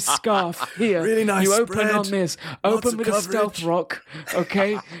choice scarf here. Really nice You open spread. on this. Lots Open of with a stealth coverage. rock,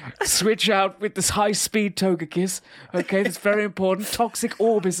 okay? Switch out with this high-speed Togekiss, okay? That's very important. Toxic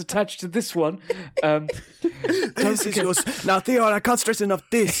orb is attached to this one. This is your... Now, Theo, I can't stress enough,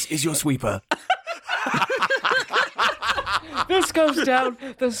 this is your sweeper. This goes down.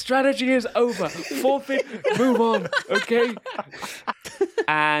 The strategy is over. Forfeit. Move on, okay?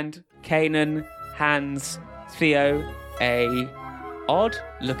 And Kanan hands Theo a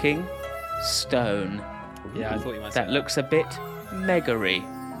odd-looking stone Yeah, I thought you might say that looks a bit megary.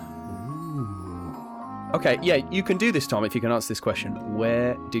 Okay, yeah, you can do this, Tom, if you can answer this question.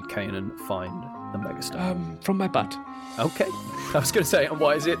 Where did Kanan find the Megastone? From my butt. Okay. I was going to say, and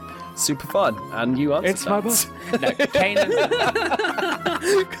why is it super fun? And you answered It's my that. butt. No, Kanan.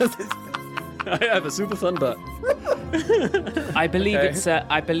 I have a super fun butt. I believe Okay. it's.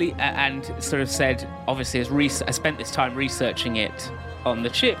 And sort of said. Obviously, I spent this time researching it on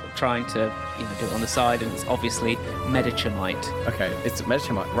the ship, trying to do it on the side, and it's obviously Medichamite. Okay, it's a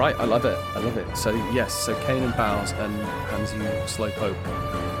Medichemite. Right, I love it. So, yes, so Kanan bows and hands you Slowpoke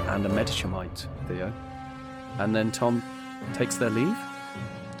and a Medichemite, Theo. And then Tom takes their leave.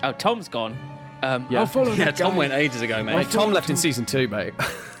 Oh, Tom's gone. Yeah. I'll follow Yeah, that Tom guy. went ages ago, mate. Mate, Tom left in season 2, mate.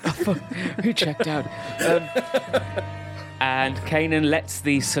 Who checked out? And Kanan lets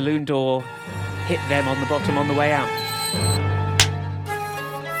the saloon door hit them on the bottom on the way out.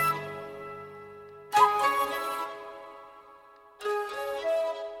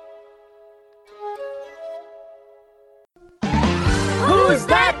 Who's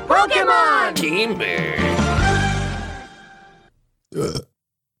that Pokemon? Kimber.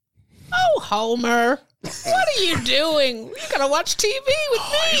 Oh, Homer. What are you doing? You gotta watch TV with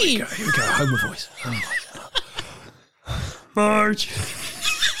me. Here we go, Homer voice. Marge.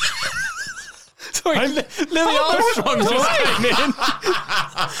 Sorry, Louis Armstrong just came in.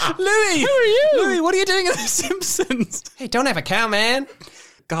 Louis! Who are you? Louis, what are you doing at The Simpsons? Hey, don't have a cow, man.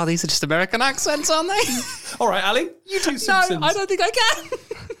 God, these are just American accents, aren't they? All right, Ali, you do No, Simpsons. I don't think I can.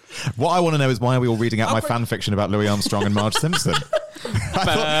 What I want to know is why are we all reading out my fan fiction about Louis Armstrong and Marge Simpson?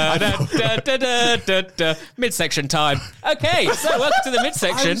 Midsection time. Okay, so welcome to the I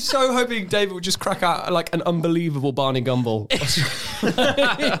midsection. was so hoping David would just crack out like an unbelievable Barney Gumble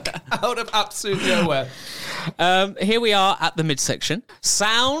out of absolute nowhere. Here we are at the midsection.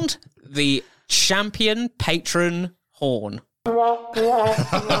 Sound the champion patron horn. Oh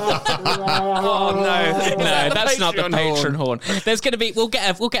no, that's not the patron horn. There's going to be. We'll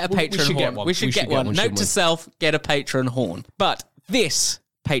get a patron should horn. get one. We should get one. Note shouldn't to we? self: get a patron horn. But this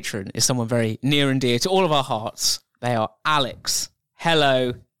patron is someone very near and dear to all of our hearts. They are Alex.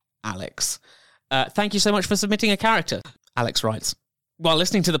 Hello, Alex. Thank you so much for submitting a character. Alex writes. While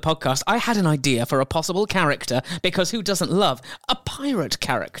listening to the podcast, I had an idea for a possible character because who doesn't love a pirate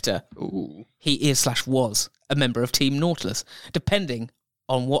character? Ooh. He is/was a member of Team Nautilus, depending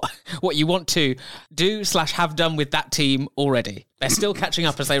on what you want to do/have done with that team already. They're still catching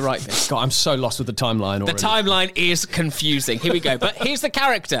up as they write this. God, I'm so lost with the timeline already. The timeline is confusing. Here we go. But here's the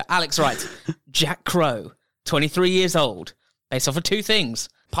character. Alex writes, Jack Crow, 23 years old, based off of two things.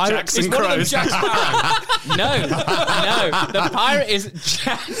 Pirate Jackson is one of them Crows. Jack Sparrow. No. The pirate is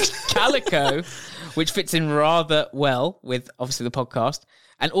Jack Calico, which fits in rather well with, obviously, the podcast,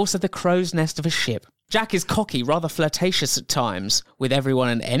 and also the crow's nest of a ship. Jack is cocky, rather flirtatious at times, with everyone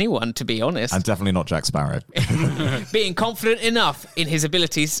and anyone, to be honest. And definitely not Jack Sparrow. Being confident enough in his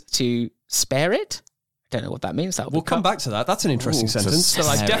abilities to spare it. Don't know what that means. We'll come back to that. That's an interesting sentence that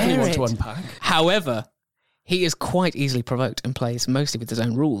I spare definitely want to it. unpack. However, he is quite easily provoked and plays mostly with his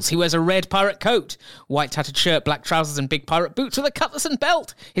own rules. He wears a red pirate coat, white tattered shirt, black trousers, and big pirate boots with a cutlass and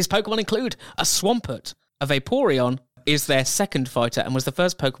belt. His Pokemon include a Swampert, a Vaporeon, is their second fighter and was the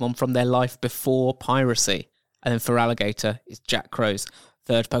first Pokemon from their life before piracy. And then Feraligatr is Jack Crow's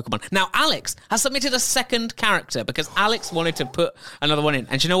third Pokemon. Now, Alex has submitted a second character because Alex wanted to put another one in.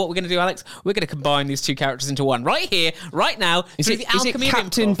 And do you know what we're going to do, Alex? We're going to combine these two characters into one right here, right now, Is through it, the is it alchemy of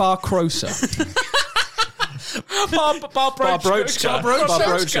Captain improv. Barcrosa? Barbrocha.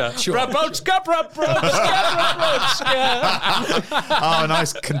 Oh,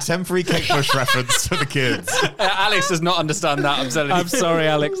 nice contemporary Kate Bush reference for the kids. Alex does not understand that. I'm telling you. I'm sorry,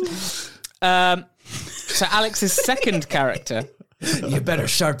 Alex. So Alex's second character. You better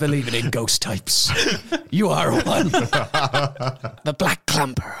start believing in ghost types. You are one. The Black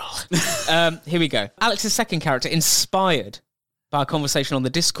Clamperl. Here we go. Alex's second character, inspired by a conversation on the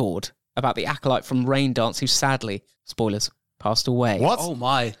Discord about the acolyte from Rain Dance, who sadly, spoilers, passed away. What? Oh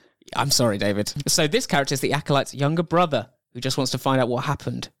my. I'm sorry, David. So this character is the Acolyte's younger brother who just wants to find out what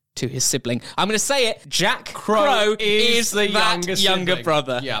happened to his sibling. I'm going to say it. Jack Crow is the that younger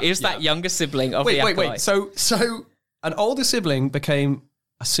brother. Yeah, that younger sibling of the Acolyte. Wait. So an older sibling became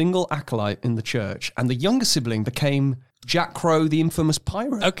a single acolyte in the church, and the younger sibling became Jack Crow, the infamous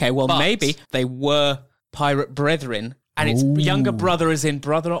pirate. Okay, well, maybe they were pirate brethren, and its younger brother is in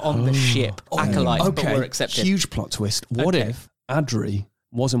brother on the ship, acolyte, but were accepted. Huge plot twist. What if Adri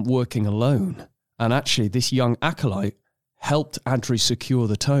wasn't working alone, and actually this young acolyte helped Adri secure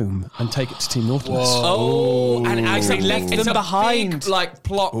the tome and take it to Team Nautilus? Oh, and actually left them behind. Big, like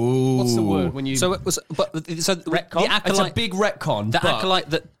plot. What's the word when you? So it was, retcon? The acolyte, it's a big retcon. The acolyte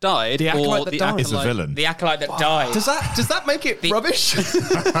that died, the acolyte that died is a villain. The acolyte that died. Does that make it rubbish?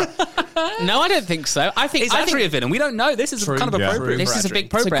 No, I don't think so. I think Adri a villain. We don't know. This is kind of appropriate. This is a big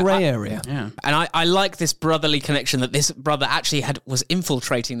It's appropriate. a grey area. Yeah. And I like this brotherly connection that this brother actually was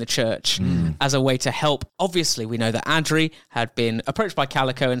infiltrating the church as a way to help. Obviously, we know that Adri had been approached by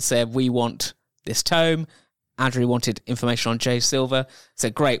Calico and said, we want this tome. Adri wanted information on Jay Silver.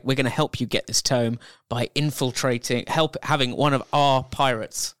 Said, great, we're going to help you get this tome by having one of our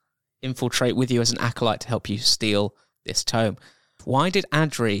pirates infiltrate with you as an acolyte to help you steal this tome. Why did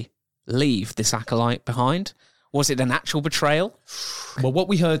Adri leave this acolyte behind? Was it an actual betrayal? Well, what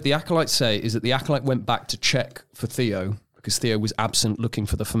we heard the acolyte say is that the acolyte went back to check for Theo because Theo was absent looking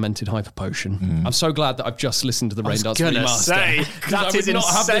for the fermented hyper potion. I'm so glad that I've just listened to the Rain Dance Remaster. That is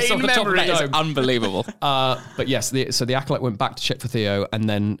insane memory. That is unbelievable. But yes, so the acolyte went back to check for Theo and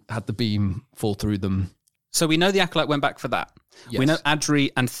then had the beam fall through them. So we know the acolyte went back for that. Yes. We know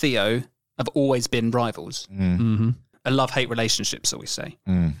Adri and Theo have always been rivals. A love-hate relationship, so we say.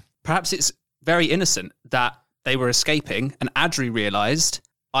 Perhaps it's very innocent that they were escaping and Adri realised,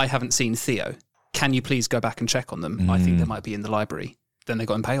 I haven't seen Theo. Can you please go back and check on them? I think they might be in the library. Then they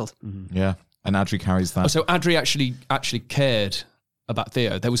got impaled. Yeah, and Adri carries that. Oh, so Adri actually cared about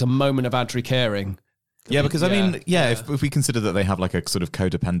Theo. There was a moment of Adri caring. Yeah, because if we consider that they have like a sort of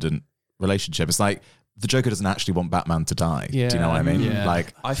codependent relationship, it's like the Joker doesn't actually want Batman to die. Yeah, do you know what I mean? Yeah.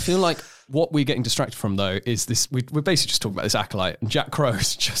 Like, I feel like what we're getting distracted from though is this. We're basically just talking about this acolyte, and Jack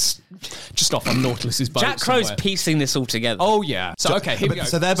Crow's just off on Nautilus's boat. Jack Crow's somewhere. piecing this all together. Oh yeah. So okay, here we go.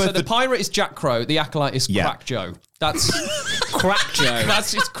 So they're both the pirate is Jack Crow. The acolyte is Crack Joe. That's Crack Joe.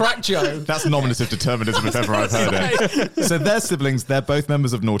 It's Crack Joe. That's nominative determinism if ever I've heard it. So they're siblings. They're both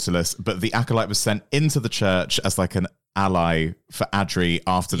members of Nautilus, but the acolyte was sent into the church as like an ally for Adri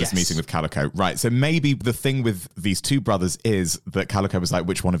after this meeting with Calico. Right. So maybe the thing with these two brothers is that Calico was like,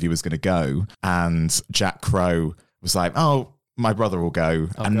 which one of you is going to go? And Jack Crow was like, oh, my brother will go.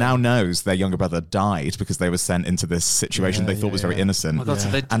 And now knows their younger brother died because they were sent into this situation they thought was very innocent. Oh God,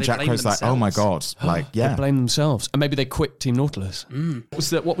 so and Jack Crow's like, oh my God. Like, They blame themselves. And maybe they quit Team Nautilus.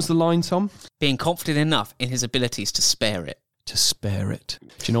 What was the line, Tom? Being confident enough in his abilities to spare it. To spare it.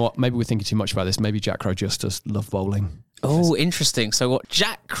 Do you know what? Maybe we're thinking too much about this. Maybe Jack Crow just does love bowling. Oh, interesting. So what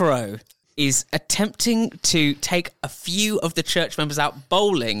Jack Crow is attempting to take a few of the church members out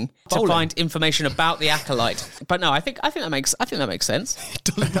bowling to find information about the acolyte. But no, I think that makes sense.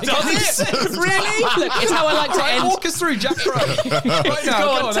 Really? Look, it's how I like to end. Walk us through Jack Crow. Right now,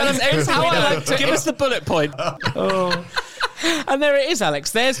 Go on, tell us it's how I like to Give us the bullet point. And there it is,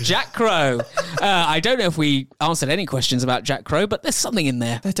 Alex. There's Jack Crow. I don't know if we answered any questions about Jack Crow, but there's something in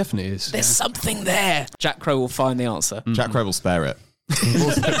there. There definitely is. There's something there. Jack Crow will find the answer. Jack Crow will spare it.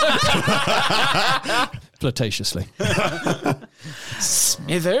 Flirtatiously.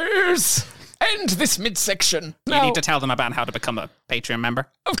 Smithers, end this midsection. You need to tell them about how to become a Patreon member.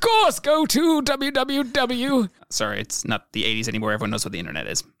 Of course, go to www. Sorry, it's not the 80s anymore. Everyone knows what the internet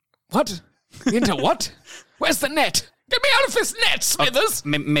is. What? Into what? Where's the net? Get me out of this net, Smithers!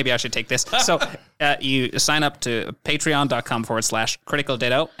 Maybe I should take this. So you sign up to patreon.com/Critical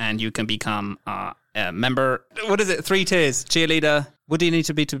Ditto and you can become a member. What is it? 3 tiers. Cheerleader. What do you need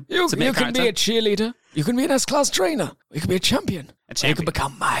to be to You submit can be a cheerleader. You can be an S-class trainer. You can be a champion. A You can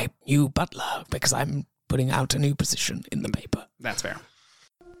become my new butler because I'm putting out a new position in the paper. That's fair.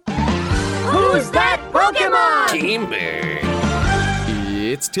 Who's that Pokemon? Timber.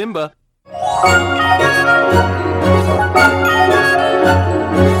 It's Timber.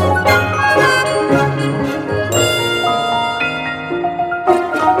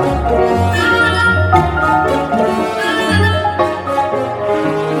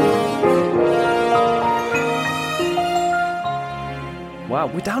 Wow,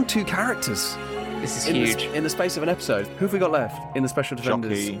 we're down 2 characters. This is in huge. In the space of an episode. Who have we got left in the Special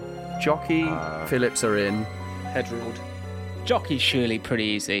Defenders? Jockey, Phillips are in. Hedrold. Jockey's surely pretty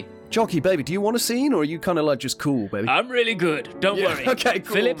easy. Jockey, baby, do you want a scene, or are you kind of like just cool, baby? I'm really good. Don't worry. Okay,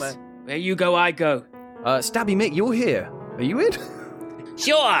 cool, Phillips, man. where you go, I go. Stabby Mick, you're here. Are you in?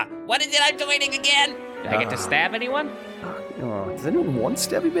 Sure. What is it I'm doing again? Do I get to stab anyone? Oh, does anyone want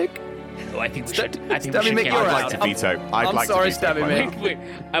Stabby Mick? Oh, I think we should. I think Stabby we should Mick, get you're rid of I'd out. like to veto. I'd I'm like sorry, to veto. Stabby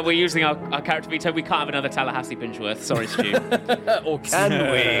Mick. We're using our character veto. We can't have another Tallahassee Bingeworth. Sorry, Stu. Or can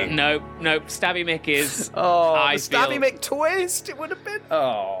we? No. Stabby Mick is. Oh, I the Stabby feel- Mick twist! It would have been.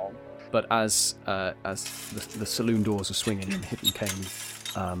 Oh. But as the saloon doors are swinging and hitting Kane,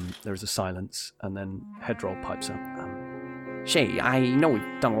 there is a silence, and then Hedrold pipes up. Shay, I know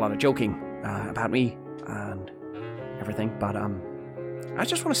we've done a lot of joking about me and everything, but I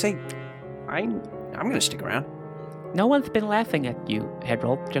just want to say, I'm going to stick around. No one's been laughing at you,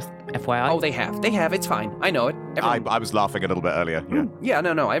 Hedrold. Just FYI. Oh, they have. It's fine. I know it. I was laughing a little bit earlier. Yeah.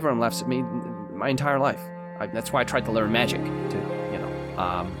 Yeah, no. Everyone laughs at me my entire life. That's why I tried to learn magic, too, you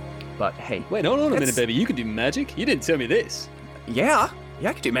know. But hey. Wait, hold on a minute, baby. You can do magic? You didn't tell me this. Yeah,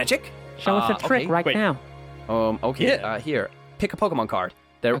 I can do magic. Show us a trick okay. now. Okay. Yeah. Here, pick a Pokemon card.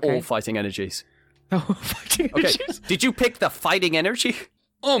 They're Okay. all fighting energies. Oh, fighting Okay. energies. Did you pick the fighting energy?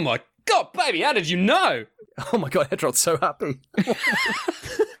 Oh my god, baby, how did you know? Oh my god, Hedrod's so happy.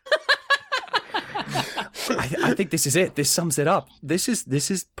 I think this is it. This sums it up. This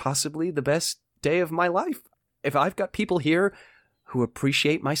is possibly the best day of my life. If I've got people here who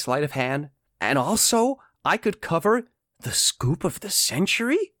appreciate my sleight of hand, and also I could cover the scoop of the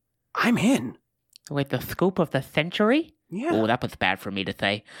century, I'm in. Wait, the scoop of the century? Yeah. Oh, that was bad for me to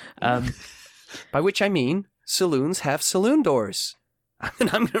say. By which I mean saloons have saloon doors. And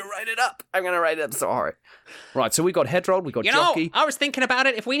I'm going to write it up. I'm going to write it up so hard. Right, so we got Hedrold, we got You Jockey. know, I was thinking about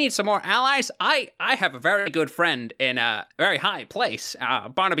it. If we need some more allies, I have a very good friend in a very high place,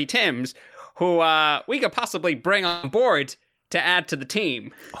 Barnaby Timms, who we could possibly bring on board to add to the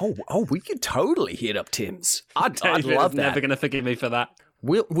team. Oh, we could totally hit up Tim's. I'd David love is that. never going to forgive me for that.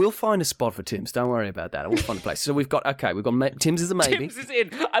 We'll find a spot for Tim's. Don't worry about that. We'll find a place. So we've got Tim's is a maybe. Tim's is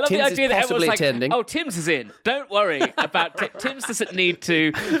in. I love Tim's the is idea that everyone's possibly like, attending. oh, Tim's is in. Don't worry about Tim's doesn't need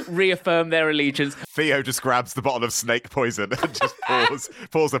to reaffirm their allegiance Theo just grabs the bottle of snake poison and just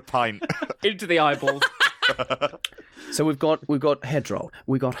pours a pint. into the eyeballs. So we've got Hedrold,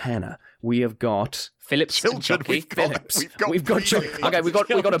 we got Hannah, we have got Phillips, Children, we've got Phillips. Okay, we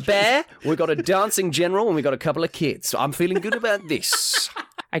got a bear, we got a dancing general, and we got a couple of kids. So I'm feeling good about this.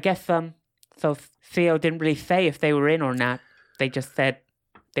 I guess so Theo didn't really say if they were in or not. They just said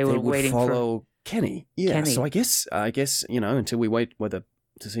they were They would waiting follow Kenny. Yeah. Kenny. So I guess until we wait to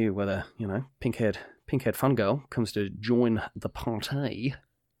see whether Pinkhead Fun Girl comes to join the party.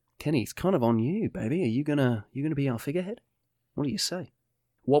 Kenny's kind of on you, baby. Are you gonna be our figurehead? What do you say?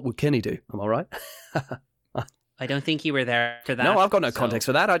 What would Kenny do? Am I right? I don't think you were there for that. No, I've got no so context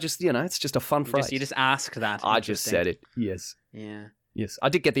for that. I just, it's just a fun phrase. You just asked that. I just said it. Yes. Yeah. Yes. I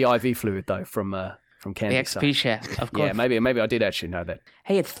did get the IV fluid though from Candy. The XP share, of course. Yeah, maybe I did actually know that.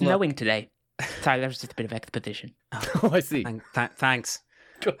 Hey, it's snowing today. Sorry, that was just a bit of exposition. Oh, I see. Thanks.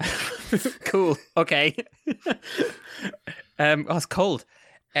 Cool. Okay. It's cold.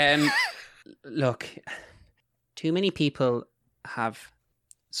 Look, too many people have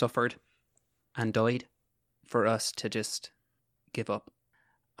suffered and died for us to just give up.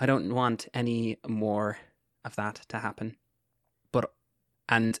 I don't want any more of that to happen.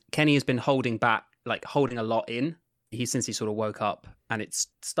 And Kenny has been holding a lot in. Since he sort of woke up, and it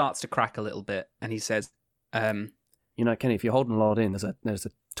starts to crack a little bit. And he says, Kenny, if you're holding a lot in, there's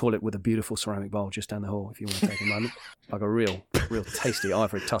a toilet with a beautiful ceramic bowl just down the hall if you want to take a moment. Like a real tasty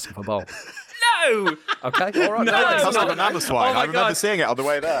ivory tusk of a bowl. No! Okay, all right. No, that's not banana swine. Oh my I remember God. seeing it on the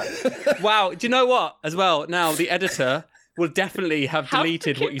way there. Wow, do you know what? As well, now the editor will definitely have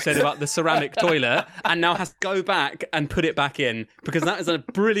deleted what you said about the ceramic toilet and now has to go back and put it back in because that is a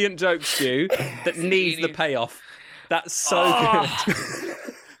brilliant joke, Stu, that needs the payoff. That's so good.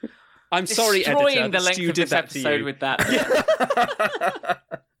 I'm sorry, editor. Destroying the that length Stu of did this that to episode you. with that.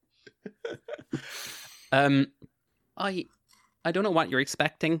 I don't know what you're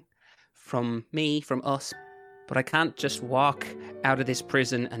expecting from me, from us, but I can't just walk out of this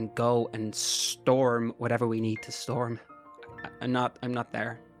prison and go and storm whatever we need to storm. I'm not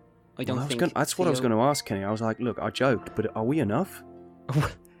there. I don't think. That's what I was going to ask, Kenny. I was like, look, I joked, but are we enough?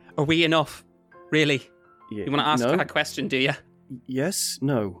 Are we enough? Really? Yeah, You want to ask no? that question, do you? Yes?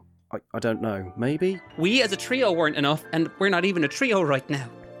 No? I don't know. Maybe? We as a trio weren't enough, and we're not even a trio right now.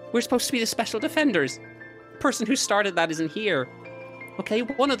 We're supposed to be the special defenders. The person who started that isn't here. Okay,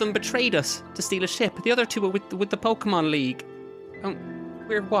 one of them betrayed us to steal a ship. The other two were with the Pokemon League.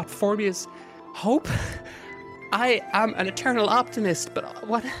 We're what, Forbia's hope? I am an eternal optimist, but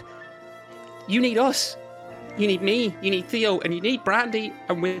You need us. You need me, you need Theo, and you need Brandy.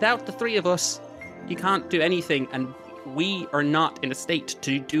 And without the three of us, you can't do anything. And we are not in a state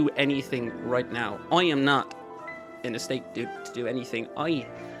to do anything right now. I am not in a state to do anything. I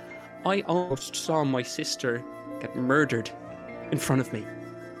almost saw my sister get murdered in front of me.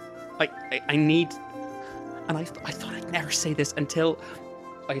 I need... And I thought I'd never say this until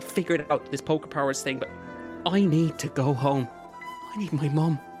I figured out this poker powers thing, but I need to go home. I need my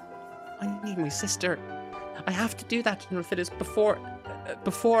mum. I need my sister. I have to do that, before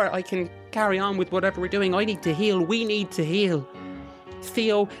I can carry on with whatever we're doing. I need to heal. We need to heal.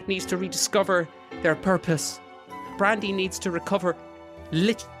 Theo needs to rediscover their purpose. Brandy needs to recover,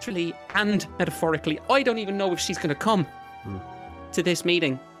 literally and metaphorically. I don't even know if she's going to come to this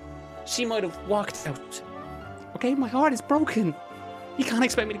meeting. She might have walked out. Okay, my heart is broken. You can't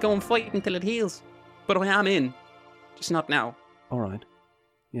expect me to go and fight until it heals. But I am in. Just not now. All right.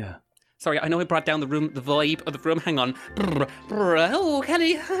 Yeah. Sorry, I know I brought down the vibe of the room. Hang on. Oh,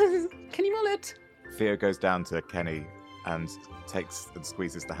 Kenny. Kenny Mullet. Theo goes down to Kenny and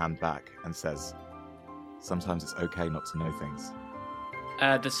squeezes the hand back and says, sometimes it's okay not to know things.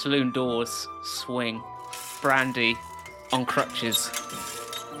 The saloon doors swing. Brandy, on crutches,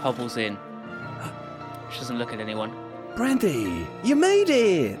 hobbles in. She doesn't look at anyone. Brandy, you made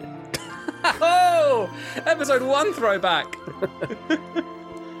it! Oh! Episode 1 throwback.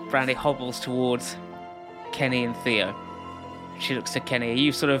 Brandy hobbles towards Kenny and Theo. She looks to Kenny. Are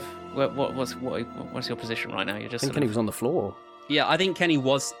you sort of... What's your position right now? You're just I think Kenny was on the floor. Yeah, I think Kenny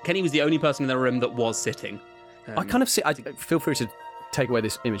was the only person in the room that was sitting. I kind of see... feel free to take away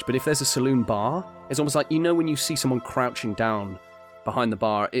this image, but if there's a saloon bar, it's almost like, when you see someone crouching down behind the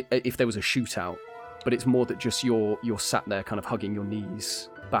bar, if there was a shootout, but it's more that just you're sat there kind of hugging your knees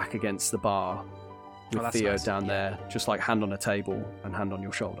back against the bar with Theo nice. Down there, just like hand on a table and hand on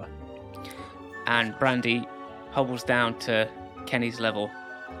your shoulder. And Brandy hobbles down to Kenny's level,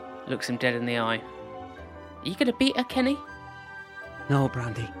 looks him dead in the eye. Are you going to beat her, Kenny? No,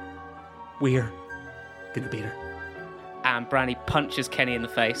 Brandy. We're going to beat her. And Brandy punches Kenny in the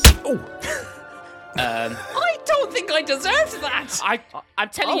face. Oh! I don't think I deserved that! I'm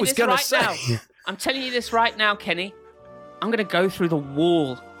telling you this right now. I'm telling you this right now, Kenny. I'm going to go through the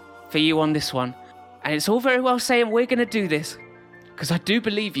wall for you on this one. And it's all very well saying we're going to do this, because I do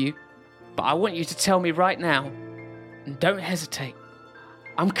believe you, but I want you to tell me right now, and don't hesitate,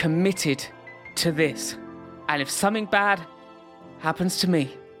 I'm committed to this. And if something bad happens to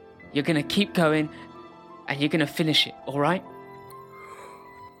me, you're going to keep going, and you're going to finish it, all right?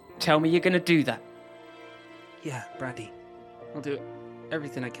 Tell me you're going to do that. Yeah, Brandy. I'll do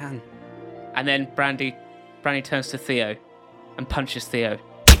everything I can. And then Brandy turns to Theo and punches Theo.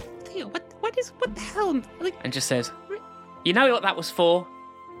 Theo, what the hell? And just says, you know what that was for,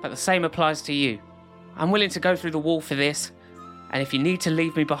 but the same applies to you. I'm willing to go through the wall for this, and if you need to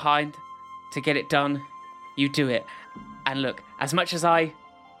leave me behind to get it done, you do it. And look, as much as I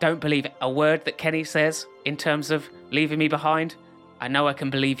don't believe a word that Kenny says in terms of leaving me behind, I know I can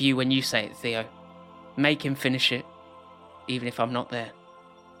believe you when you say it, Theo. Make him finish it, even if I'm not there.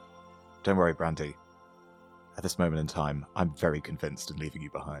 Don't worry, Brandy. At this moment in time, I'm very convinced in leaving you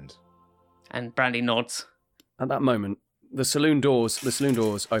behind. And Brandy nods. At that moment, the saloon doors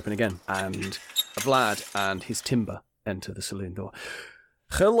open again, and Vlad and his timber enter the saloon door.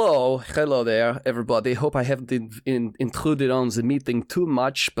 Hello there, everybody. Hope I haven't intruded on the meeting too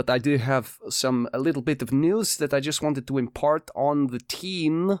much, but I do have a little bit of news that I just wanted to impart on the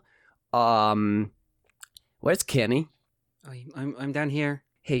team. Where's Kenny? I'm down here.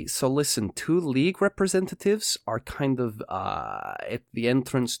 Hey, so listen, 2 league representatives are kind of at the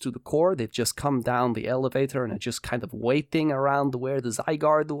entrance to the core. They've just come down the elevator and are just kind of waiting around where the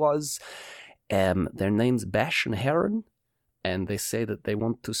Zygarde was. Their name's Bash and Heron, and they say that they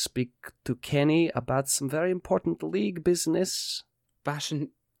want to speak to Kenny about some very important league business. Bash and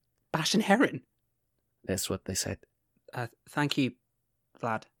Heron? That's what they said. Thank you,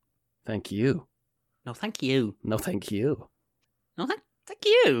 Vlad. Thank you. No, thank you. No, thank you. No, thank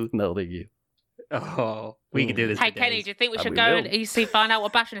you. No, thank you. Oh, we can do this. Hey, Kenny, do you think we should go and find out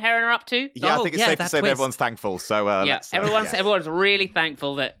what Bash and Heron are up to? Yeah, I think it's safe to say that everyone's thankful. So everyone's really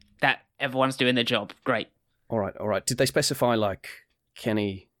thankful that everyone's doing their job. Great. All right. Did they specify like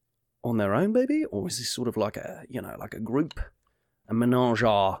Kenny on their own, baby, or is this sort of like a group, a menage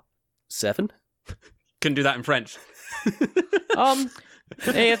a 7? Couldn't do that in French.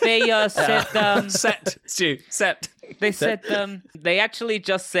 They said set, Stu, set. They said they actually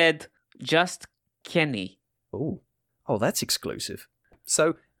just said just Kenny. Oh, that's exclusive.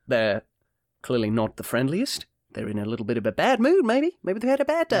 So they're clearly not the friendliest. they're in a little bit of a bad mood, maybe. Maybe they had a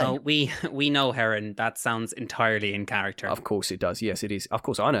bad day. No, we know Heron. That sounds entirely in character. Of course it does. Yes, it is. Of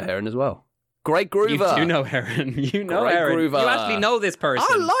course, I know Heron as well. Great Groover. You do know Heron. You know Great Heron. Groover. You actually know this person.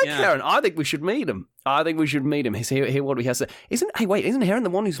 I like Heron. I think we should meet him. Hear what he has to. Isn't Heron the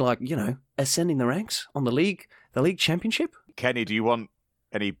one who's like, ascending the ranks on the league championship? Kenny, do you want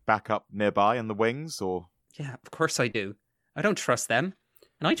any backup nearby in the wings, or? Yeah, of course I do. I don't trust them,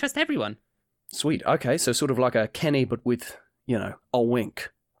 and I trust everyone. Sweet. Okay, so sort of like a Kenny, but with, a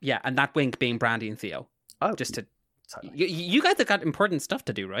wink. Yeah, and that wink being Brandy and Theo. Oh, just to. You guys have got important stuff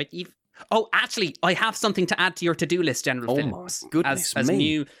to do, right? Actually, I have something to add to your to-do list, General Phillips. Oh my goodness as me.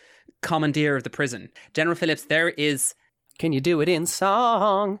 new commandeer of the prison. General Phillips, there is... Can you do it in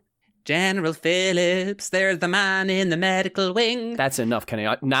song? General Phillips, there's the man in the medical wing. That's enough, Kenny.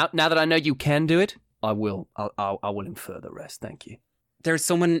 Now that I know you can do it, I will. I will infer the rest. Thank you. There's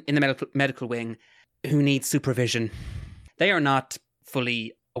someone in the medical wing who needs supervision. They are not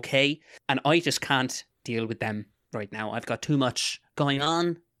fully okay, and I just can't deal with them right now. I've got too much going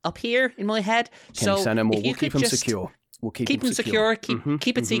on up here in my head. Kenny, so say no more. if you We'll keep could them just secure. We'll keep them secure.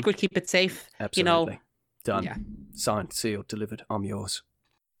 Keep it secret. Keep it safe. Absolutely. Done. Yeah. Signed, sealed, delivered. I'm yours.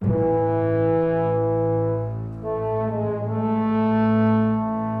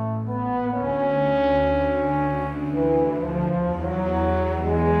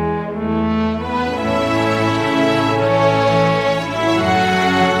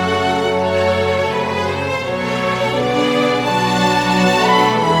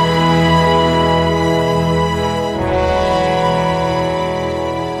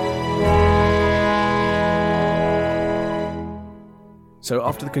 So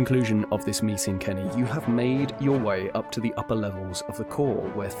after the conclusion of this meeting, Kenny, you have made your way up to the upper levels of the core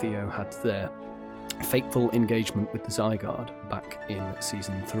where Theo had their fateful engagement with the Zygarde back in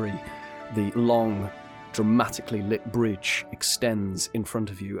Season 3. The long, dramatically lit bridge extends in front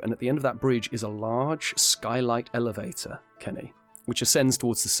of you, and at the end of that bridge is a large skylight elevator, Kenny, which ascends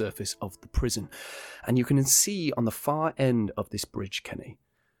towards the surface of the prison. And you can see on the far end of this bridge, Kenny,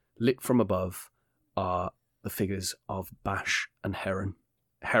 lit from above, are the figures of Bash and Heron.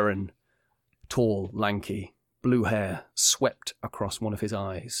 Heron, tall, lanky, blue hair swept across one of his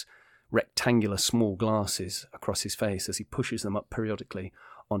eyes, rectangular small glasses across his face as he pushes them up periodically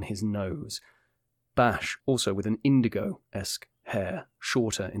on his nose. Bash, also with an indigo-esque hair,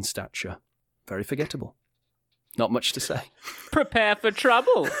 shorter in stature. Very forgettable. Not much to say. Prepare for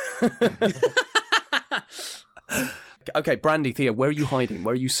trouble. Okay, Brandy, Thea, where are you hiding?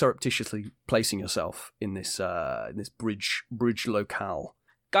 Where are you surreptitiously placing yourself in this bridge locale?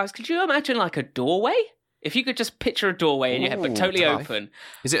 Guys, could you imagine like a doorway? If you could just picture a doorway in your head, but totally open.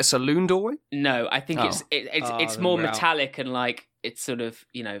 Is it a saloon doorway? No, I think it's more metallic and like it's sort of,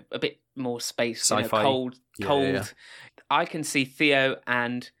 a bit more space, Sci-fi. Cold. Yeah. I can see Theo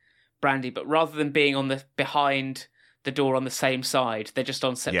and Brandy, but rather than being behind the door on the same side, they're just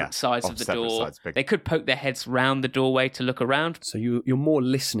on separate sides of the door. They could poke their heads round the doorway to look around. So you're more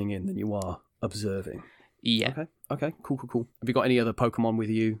listening in than you are observing. Yeah. Okay. Cool. Have you got any other Pokemon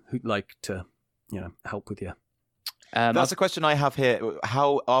with you who'd like to, help with you? That's a question I have here.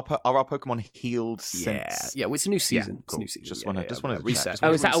 How are our Pokemon healed since? Yeah. Well, it's a new season. Yeah, cool. It's a new season. Just want to reset.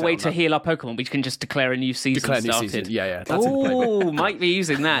 Oh, is that a way to heal our Pokemon? We can just declare a new season started. Yeah. That's in the playbook. Oh, might be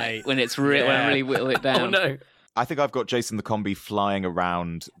using that when it's when I really whittle it down. Oh no. I think I've got Jason the Combi flying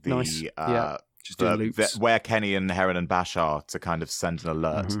around the just doing loops. where Kenny and Heron and Bash are to kind of send an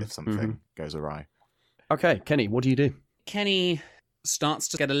alert if something goes awry. Okay, Kenny, what do you do? Kenny starts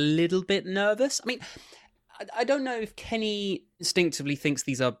to get a little bit nervous. I mean, I don't know if Kenny instinctively thinks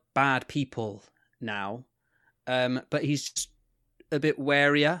these are bad people now, but he's just a bit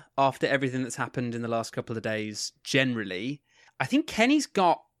warier after everything that's happened in the last couple of days generally. I think Kenny's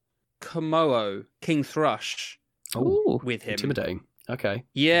got Komodo, King Thrush, with him. Intimidating. Okay.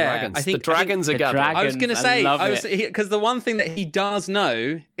 Yeah, Dragons. I think the dragons are gathering. I was going to say, because the one thing that he does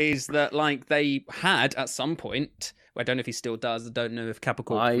know is that, like, they had at some point. I don't know if he still does. I don't know if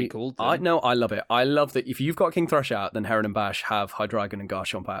Capricorn recalled them. I love it. I love that if you've got King Thrush out, then Heron and Bash have Hydreigon and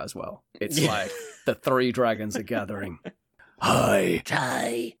Garchomp out as well. It's like the three dragons are gathering. Hi.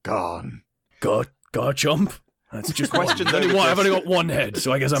 Gone. Garchomp. That's just question. I've only got one head,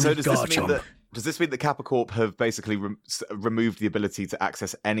 so I guess I'm so does Garchomp. this mean that Does this mean that Kappa Corp have basically removed the ability to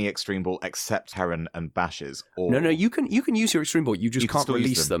access any Extreme Ball except Heron and Bash's? Or... No, you can use your Extreme Ball. You just can't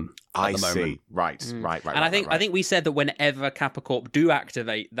release them. I at the moment. see. Right. And I think we said that whenever Kappa Corp do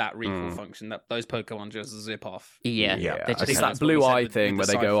activate that recall function, that those Pokemon just zip off. Yeah. It's that blue eye thing where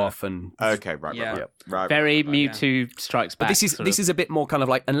they go off and. Okay, right. Very Mewtwo strikes back. But this is a bit more kind of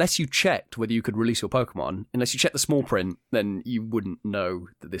like, unless you checked whether you could release your Pokemon, unless you checked the small print, then you wouldn't know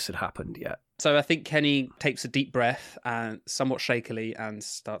that this had happened yet. So I think Kenny takes a deep breath and somewhat shakily and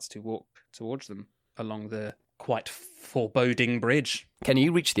starts to walk towards them along the quite foreboding bridge. Kenny,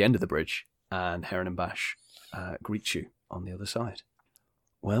 you reach the end of the bridge and Heron and Bash greet you on the other side.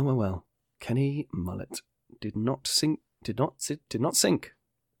 Well. Kenny Mullet did not sink when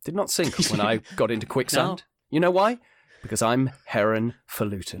I got into quicksand. No. You know why? Because I'm Heron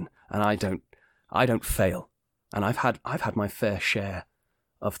Falutin, and I don't fail. And I've had my fair share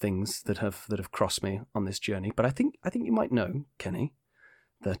of things that have crossed me on this journey. But I think you might know, Kenny,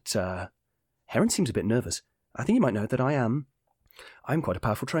 that Heron seems a bit nervous. I think you might know that I'm quite a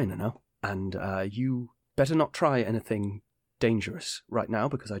powerful trainer now, and you better not try anything dangerous right now,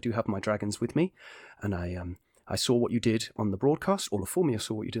 because I do have my dragons with me, and I saw what you did on the broadcast. All of Formia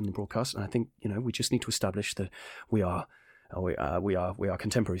saw what you did on the broadcast, and I think we just need to establish that we are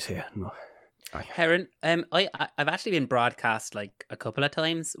contemporaries here. Heron, I've actually been broadcast like a couple of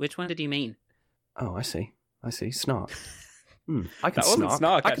times. Which one did you mean? Oh, I see. Snark. I can That wasn't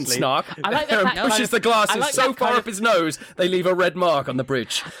snark, I can actually. snark. I like that Heron kind of- pushes the glasses I like so that far kind up his nose they leave a red mark on the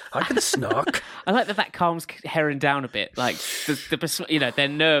bridge. I can snark. I like that calms Heron down a bit. Like their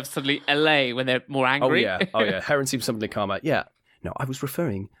nerves suddenly allay when they're more angry. Oh yeah. Heron seems suddenly calmer. Yeah. No, I was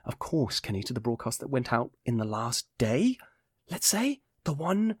referring, of course, Kenny, to the broadcast that went out in the last day. Let's say the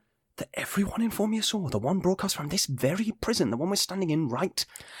one that everyone in Formia saw, the one broadcast from this very prison, the one we're standing in right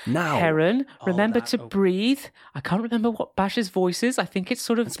now. Heron, remember to breathe. I can't remember what Bash's voice is. I think it's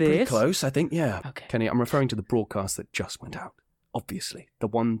sort of It's pretty this. close, I think, yeah. Okay. Kenny, I'm referring to the broadcast that just went out. Obviously. The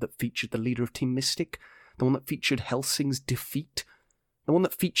one that featured the leader of Team Mystic, the one that featured Helsing's defeat, the one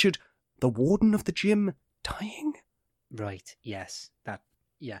that featured the warden of the gym dying. Right. Yes.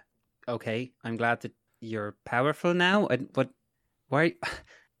 Okay. I'm glad that you're powerful now. But why,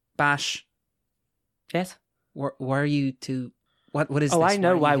 Bash? Yes. Why are you two? What is? Oh, this? I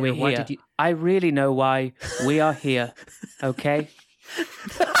know why are you we're here. Did you... I really know why we are here. Okay.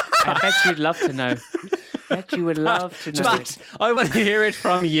 I bet you'd love to know. Bet you would love to know. Bash, I want to hear it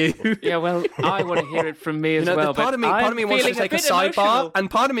from you. Yeah, well, I want to hear it from me as well. Part of me wants to take a sidebar, and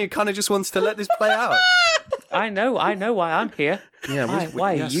part of me kind of just wants to let this play out. I know why I'm here. Yeah,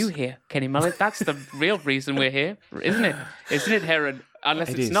 why yes. are you here, Kenny Mullet? That's the real reason we're here, isn't it? Isn't it, Heron? Unless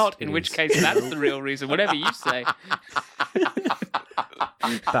It it's is, not, it in which is. case that's the real reason. Whatever you say.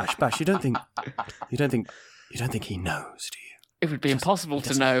 Bash, you don't think he knows, do you? It would be impossible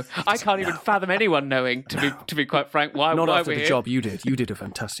to know. I can't even fathom anyone knowing. To be quite frank, why Not after we're the here. job you did. You did a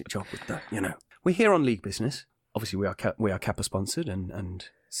fantastic job with that. We're here on league business. Obviously, we are Kappa sponsored, and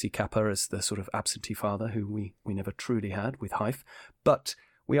see Kappa as the sort of absentee father who we never truly had with Hive. But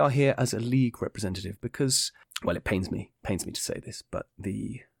we are here as a league representative because, well, it pains me to say this, but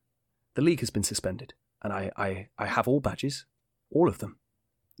the league has been suspended, and I have all badges, all of them.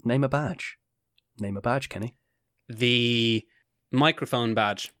 Name a badge, Kenny. The microphone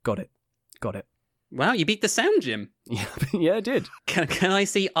badge. Got it. Wow, you beat the sound gym. Yeah, I did. Can I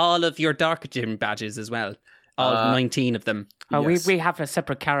see all of your dark gym badges as well? All 19 of them. Oh, Yes. we have a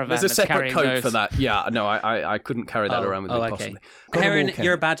separate caravan. There's a that's separate carrying code those. for that. Yeah, no, I couldn't carry that around with me possibly. Got them Heron, all, Kenny.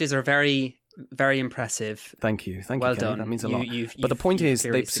 your badges are very, very impressive. Thank you, Well Kenny. done. That means a You- lot. you've- But the you've- point you've is,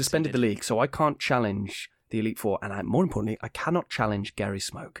 clearly they've suspended the succeeded. league, so I can't challenge the Elite Four, and more importantly, I cannot challenge Gary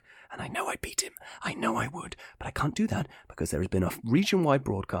Smoke. And I know I beat him. I know I would, but I can't do that because there has been a region-wide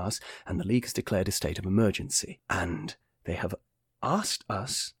broadcast, and the league has declared a state of emergency, and they have asked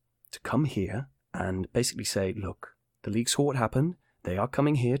us to come here and basically say, look, the league saw what happened. They are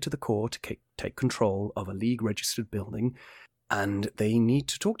coming here to the core to take control of a league-registered building, and they need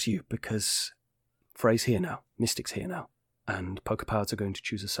to talk to you because Frey's here now, Mystic's here now, and Pokepowards are going to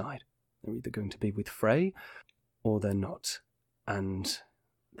choose a side. They're either going to be with Frey or they're not. And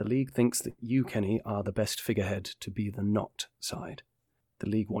the league thinks that you, Kenny, are the best figurehead to be the not side. The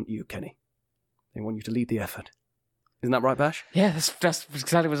league want you, Kenny. They want you to lead the effort. Isn't that right, Bash? Yeah, that's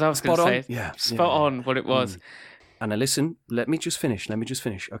exactly what I was going to say. Yeah. Spot on what it was. And now listen, let me just finish,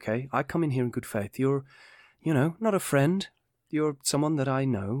 okay? I come in here in good faith. You're, not a friend. You're someone that I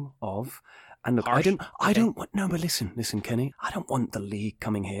know of. And look, I don't want, no, but listen, Kenny. I don't want the league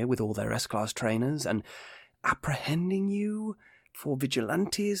coming here with all their S-Class trainers and apprehending you, for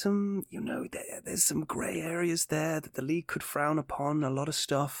vigilantism. You know, there's some grey areas there that the League could frown upon, a lot of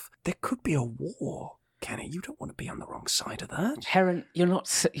stuff. There could be a war. Kenny, you don't want to be on the wrong side of that. Heron, you're not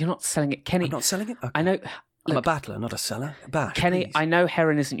selling it. Kenny, I'm not selling it? Okay. I know. I'm a battler, not a seller. Bash, Kenny, please. I know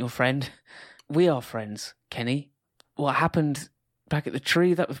Heron isn't your friend. We are friends, Kenny. What happened back at the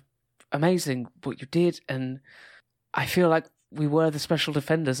tree, that was amazing, what you did, and I feel like we were the special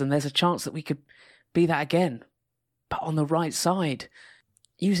defenders, and there's a chance that we could be that again, but on the right side,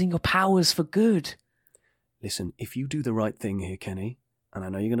 using your powers for good. Listen, if you do the right thing here, Kenny, and I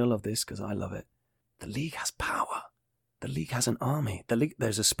know you're going to love this because I love it, the League has power. The League has an army.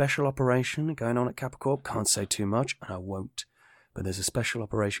 There's a special operation going on at Capricorp. Can't say too much, and I won't. But there's a special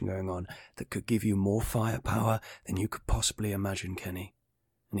operation going on that could give you more firepower than you could possibly imagine, Kenny.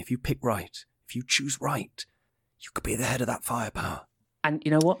 And if you pick right, if you choose right, you could be the head of that firepower. And you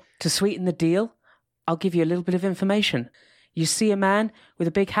know what? To sweeten the deal, I'll give you a little bit of information. You see a man with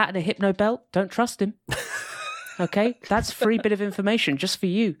a big hat and a hypno belt, don't trust him. Okay? That's a free bit of information just for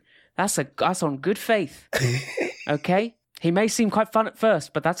you. That's on good faith. Okay? He may seem quite fun at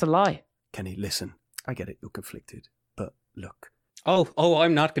first, but that's a lie. Kenny, listen. I get it. You're conflicted. But look. Oh,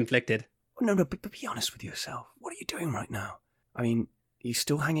 I'm not conflicted. No, but be honest with yourself. What are you doing right now? I mean, you're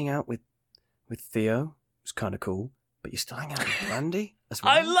still hanging out with Theo. It's kind of cool. But you're still hanging out with Brandy as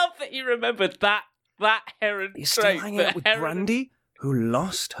well. I love that you remembered that Heron You're still trait. hanging out with Brandy, who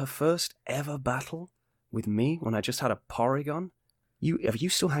lost her first ever battle with me when I just had a Porygon. Are you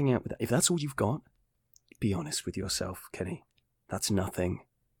still hanging out with that? If that's all you've got, be honest with yourself, Kenny. That's nothing.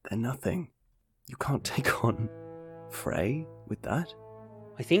 They're nothing. You can't take on Frey with that.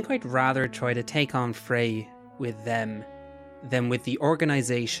 I think I'd rather try to take on Frey with them than with the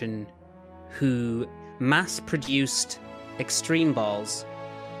organisation who mass-produced extreme balls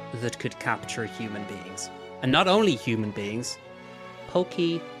that could capture human beings. And not only human beings,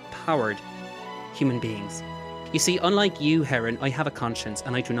 Poke-powered human beings. You see, unlike you, Heron, I have a conscience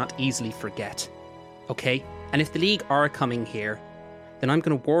and I do not easily forget. Okay? And if the League are coming here, then I'm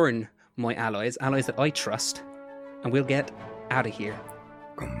going to warn my allies that I trust, and we'll get out of here.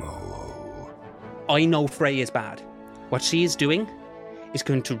 I know Frey is bad. What she is doing is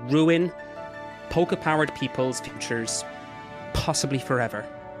going to ruin Poke-powered people's futures, possibly forever.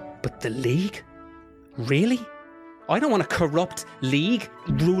 But the League? Really? I don't want a corrupt League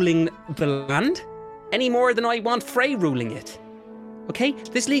ruling the land any more than I want Frey ruling it. Okay?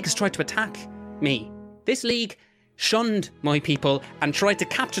 This League has tried to attack me. This League shunned my people and tried to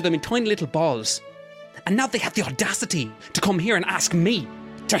capture them in tiny little balls. And now they have the audacity to come here and ask me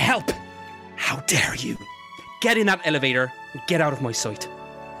to help. How dare you? Get in that elevator and get out of my sight.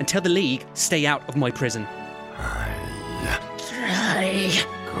 And tell the League, stay out of my prison.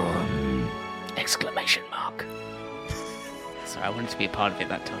 Exclamation mark. Sorry, I wanted to be a part of it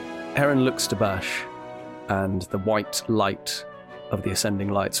that time. Heron looks to Bash, and the white light of the ascending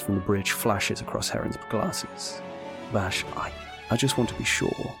lights from the bridge flashes across Heron's glasses. Bash, I just want to be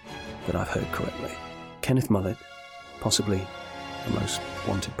sure that I've heard correctly. Kenneth Mullet, possibly the most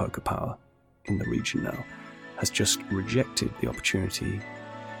wanted poker power in the region now, has just rejected the opportunity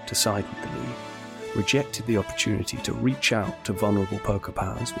to side with the League, rejected the opportunity to reach out to vulnerable poker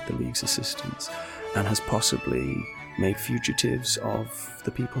powers with the League's assistance, and has possibly made fugitives of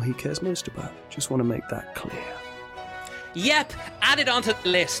the people he cares most about. Just want to make that clear. Yep, add it onto the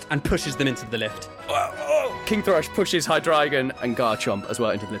list and pushes them into the lift. King Thrush pushes Hydreigon and Garchomp as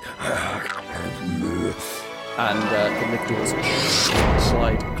well into the lift. And the lift doors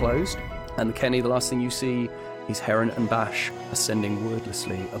slide closed. And Kenny, the last thing you see is Heron and Bash ascending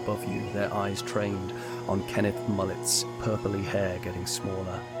wordlessly above you, their eyes trained on Kenneth Mullet's purpley hair getting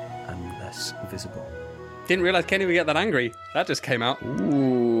smaller and less visible. Didn't realise Kenny would get that angry. That just came out.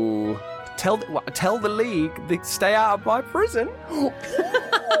 Ooh. Tell the League they stay out of my prison.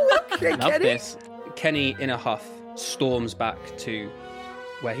 Okay, Love Kenny. this. Kenny, in a huff, storms back to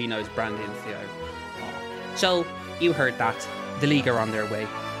where he knows Brandy and Theo are. So, you heard that. The League are on their way.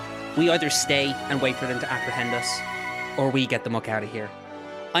 We either stay and wait for them to apprehend us, or we get the muck out of here.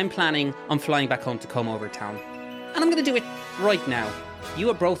 I'm planning on flying back home to Como over town. And I'm going to do it right now. You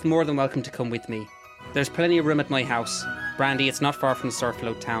are both more than welcome to come with me. There's plenty of room at my house. Brandy, it's not far from the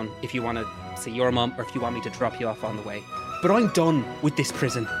Surfloat town if you want to see your mum or if you want me to drop you off on the way. But I'm done with this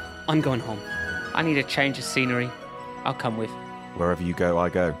prison. I'm going home. I need a change of scenery. I'll come with. Wherever you go, I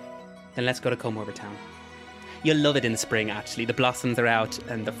go. Then let's go to Como over town. You'll love it in the spring, actually. The blossoms are out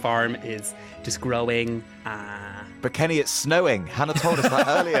and the farm is just growing. But Kenny, it's snowing. Hannah told us that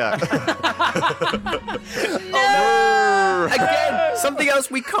earlier. Oh, no! Again, something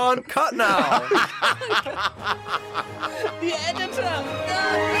else we can't cut now. The editor!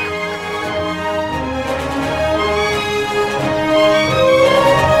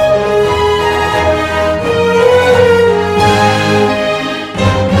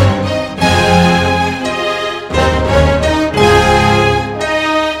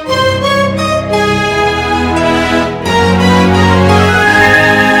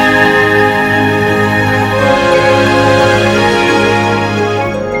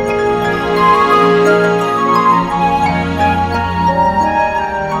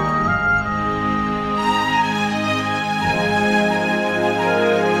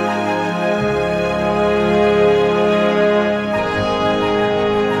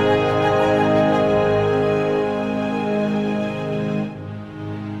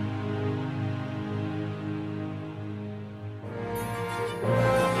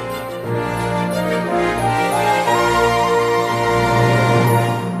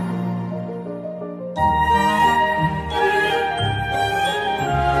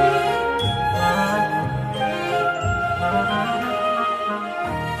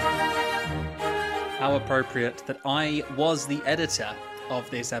 Appropriate that I was the editor of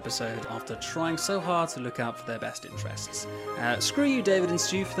this episode after trying so hard to look out for their best interests. Screw you, David and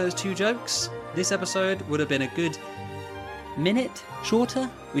Stu, for those 2 jokes. This episode would have been a good minute shorter,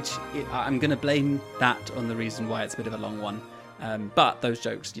 which I'm going to blame that on the reason why it's a bit of a long one. But those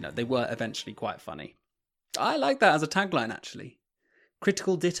jokes, they were eventually quite funny. I like that as a tagline, actually.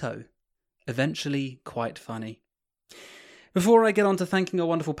 Critical ditto. Eventually quite funny. Before I get on to thanking our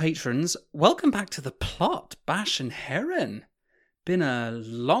wonderful patrons, welcome back to the plot, Bash and Heron. Been a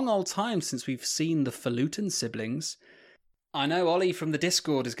long old time since we've seen the Falutin siblings. I know Ollie from the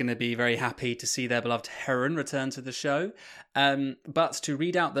Discord is going to be very happy to see their beloved Heron return to the show, but to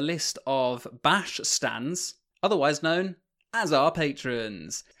read out the list of Bash stans, otherwise known as our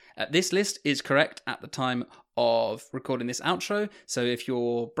patrons. This list is correct at the time of recording this outro, so if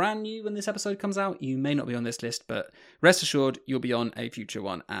you're brand new when this episode comes out, you may not be on this list, but rest assured you'll be on a future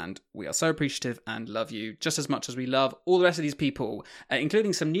one, and we are so appreciative and love you just as much as we love all the rest of these people,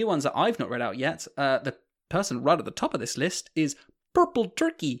 including some new ones that I've not read out yet. The person right at the top of this list is Purple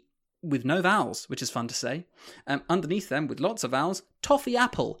Turkey, with no vowels, which is fun to say. Underneath them, with lots of vowels, Toffee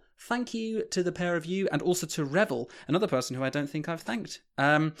Apple. Thank you to the pair of you, and also to Revel, another person who I don't think I've thanked.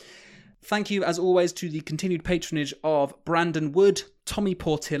 Thank you, as always, to the continued patronage of Brandon Wood, Tommy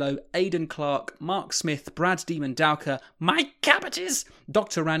Portillo, Aidan Clark, Mark Smith, Brad Demon Dowker, Mike Cabbages,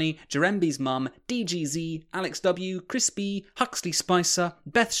 Dr. Rani, Jeremby's mum, DGZ, Alex W, Crispy, Huxley Spicer,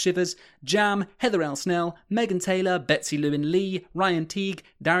 Beth Shivers, Jam, Heather L. Snell, Megan Taylor, Betsy Lewin Lee, Ryan Teague,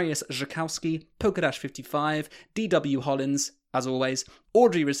 Darius Zhakowski, Polkadash55, DW Hollins, as always,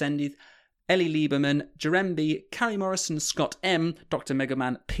 Audrey Resendith, Ellie Lieberman, Jeremby, Carrie Morrison, Scott M, Dr.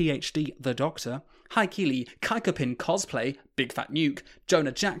 Megaman, PhD, The Doctor, Hi Keely, Kaikopin Cosplay, Big Fat Nuke,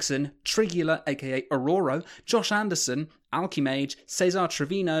 Jonah Jackson, Trigula, aka Aurora, Josh Anderson, Alchemage, Cesar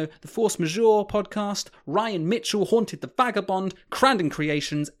Trevino, The Force Majeure Podcast, Ryan Mitchell, Haunted the Vagabond, Crandon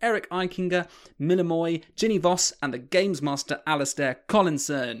Creations, Eric Eichinger, Millamoy, Ginny Voss, and the Games Master Alistair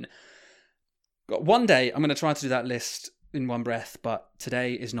Collinson. One day I'm going to try to do that list in one breath, but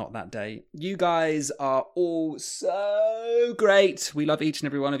today is not that day. You guys are all so great. We love each and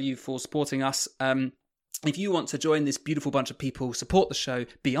every one of you for supporting us. If you want to join this beautiful bunch of people, support the show,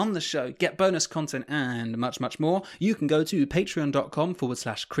 be on the show, get bonus content, and much, much more, you can go to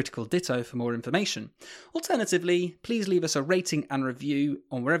patreon.com/critical ditto for more information. Alternatively, please leave us a rating and review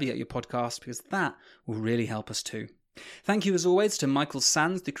on wherever you get your podcast, because that will really help us too. Thank you as always to Michael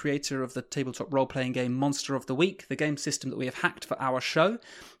Sands, the creator of the tabletop role-playing game Monster of the Week, the game system that we have hacked for our show.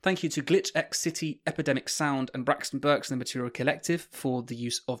 Thank you to Glitch X City, Epidemic Sound, and Braxton Burks and the Material Collective for the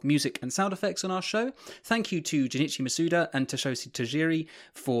use of music and sound effects on our show. Thank you to Junichi Masuda and Toshoshi Tajiri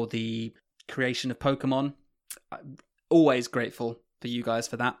for the creation of Pokemon. Always grateful for you guys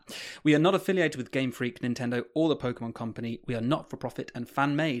for that. We are not affiliated with Game Freak, Nintendo, or the Pokemon Company. We are not for profit and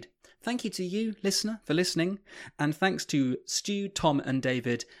fan-made. Thank you to you, listener, for listening, and thanks to Stu, Tom, and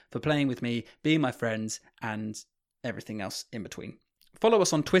David for playing with me, being my friends, and everything else in between. Follow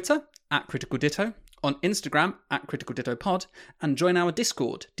us on Twitter, @CriticalDitto, on Instagram, @CriticalDittoPod, and join our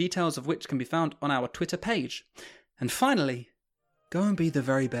Discord, details of which can be found on our Twitter page. And finally, go and be the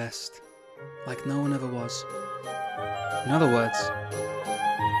very best, like no one ever was. In other words,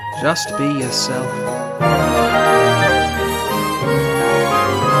 just be yourself.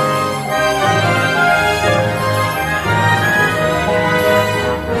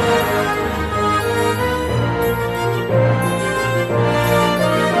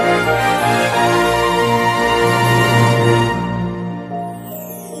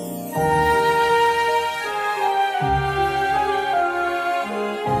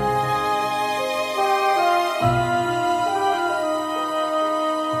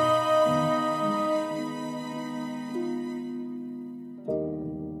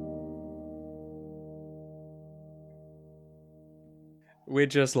 We're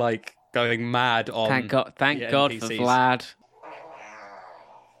just like going mad on. Thank God for NPCs. Vlad.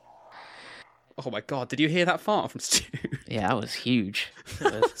 Oh my God! Did you hear that fart from Stu? Yeah, that was huge.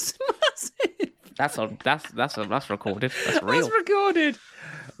 That's massive. That's recorded. That's real. That's recorded.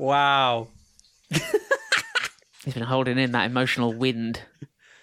 Wow. He's been holding in that emotional wind.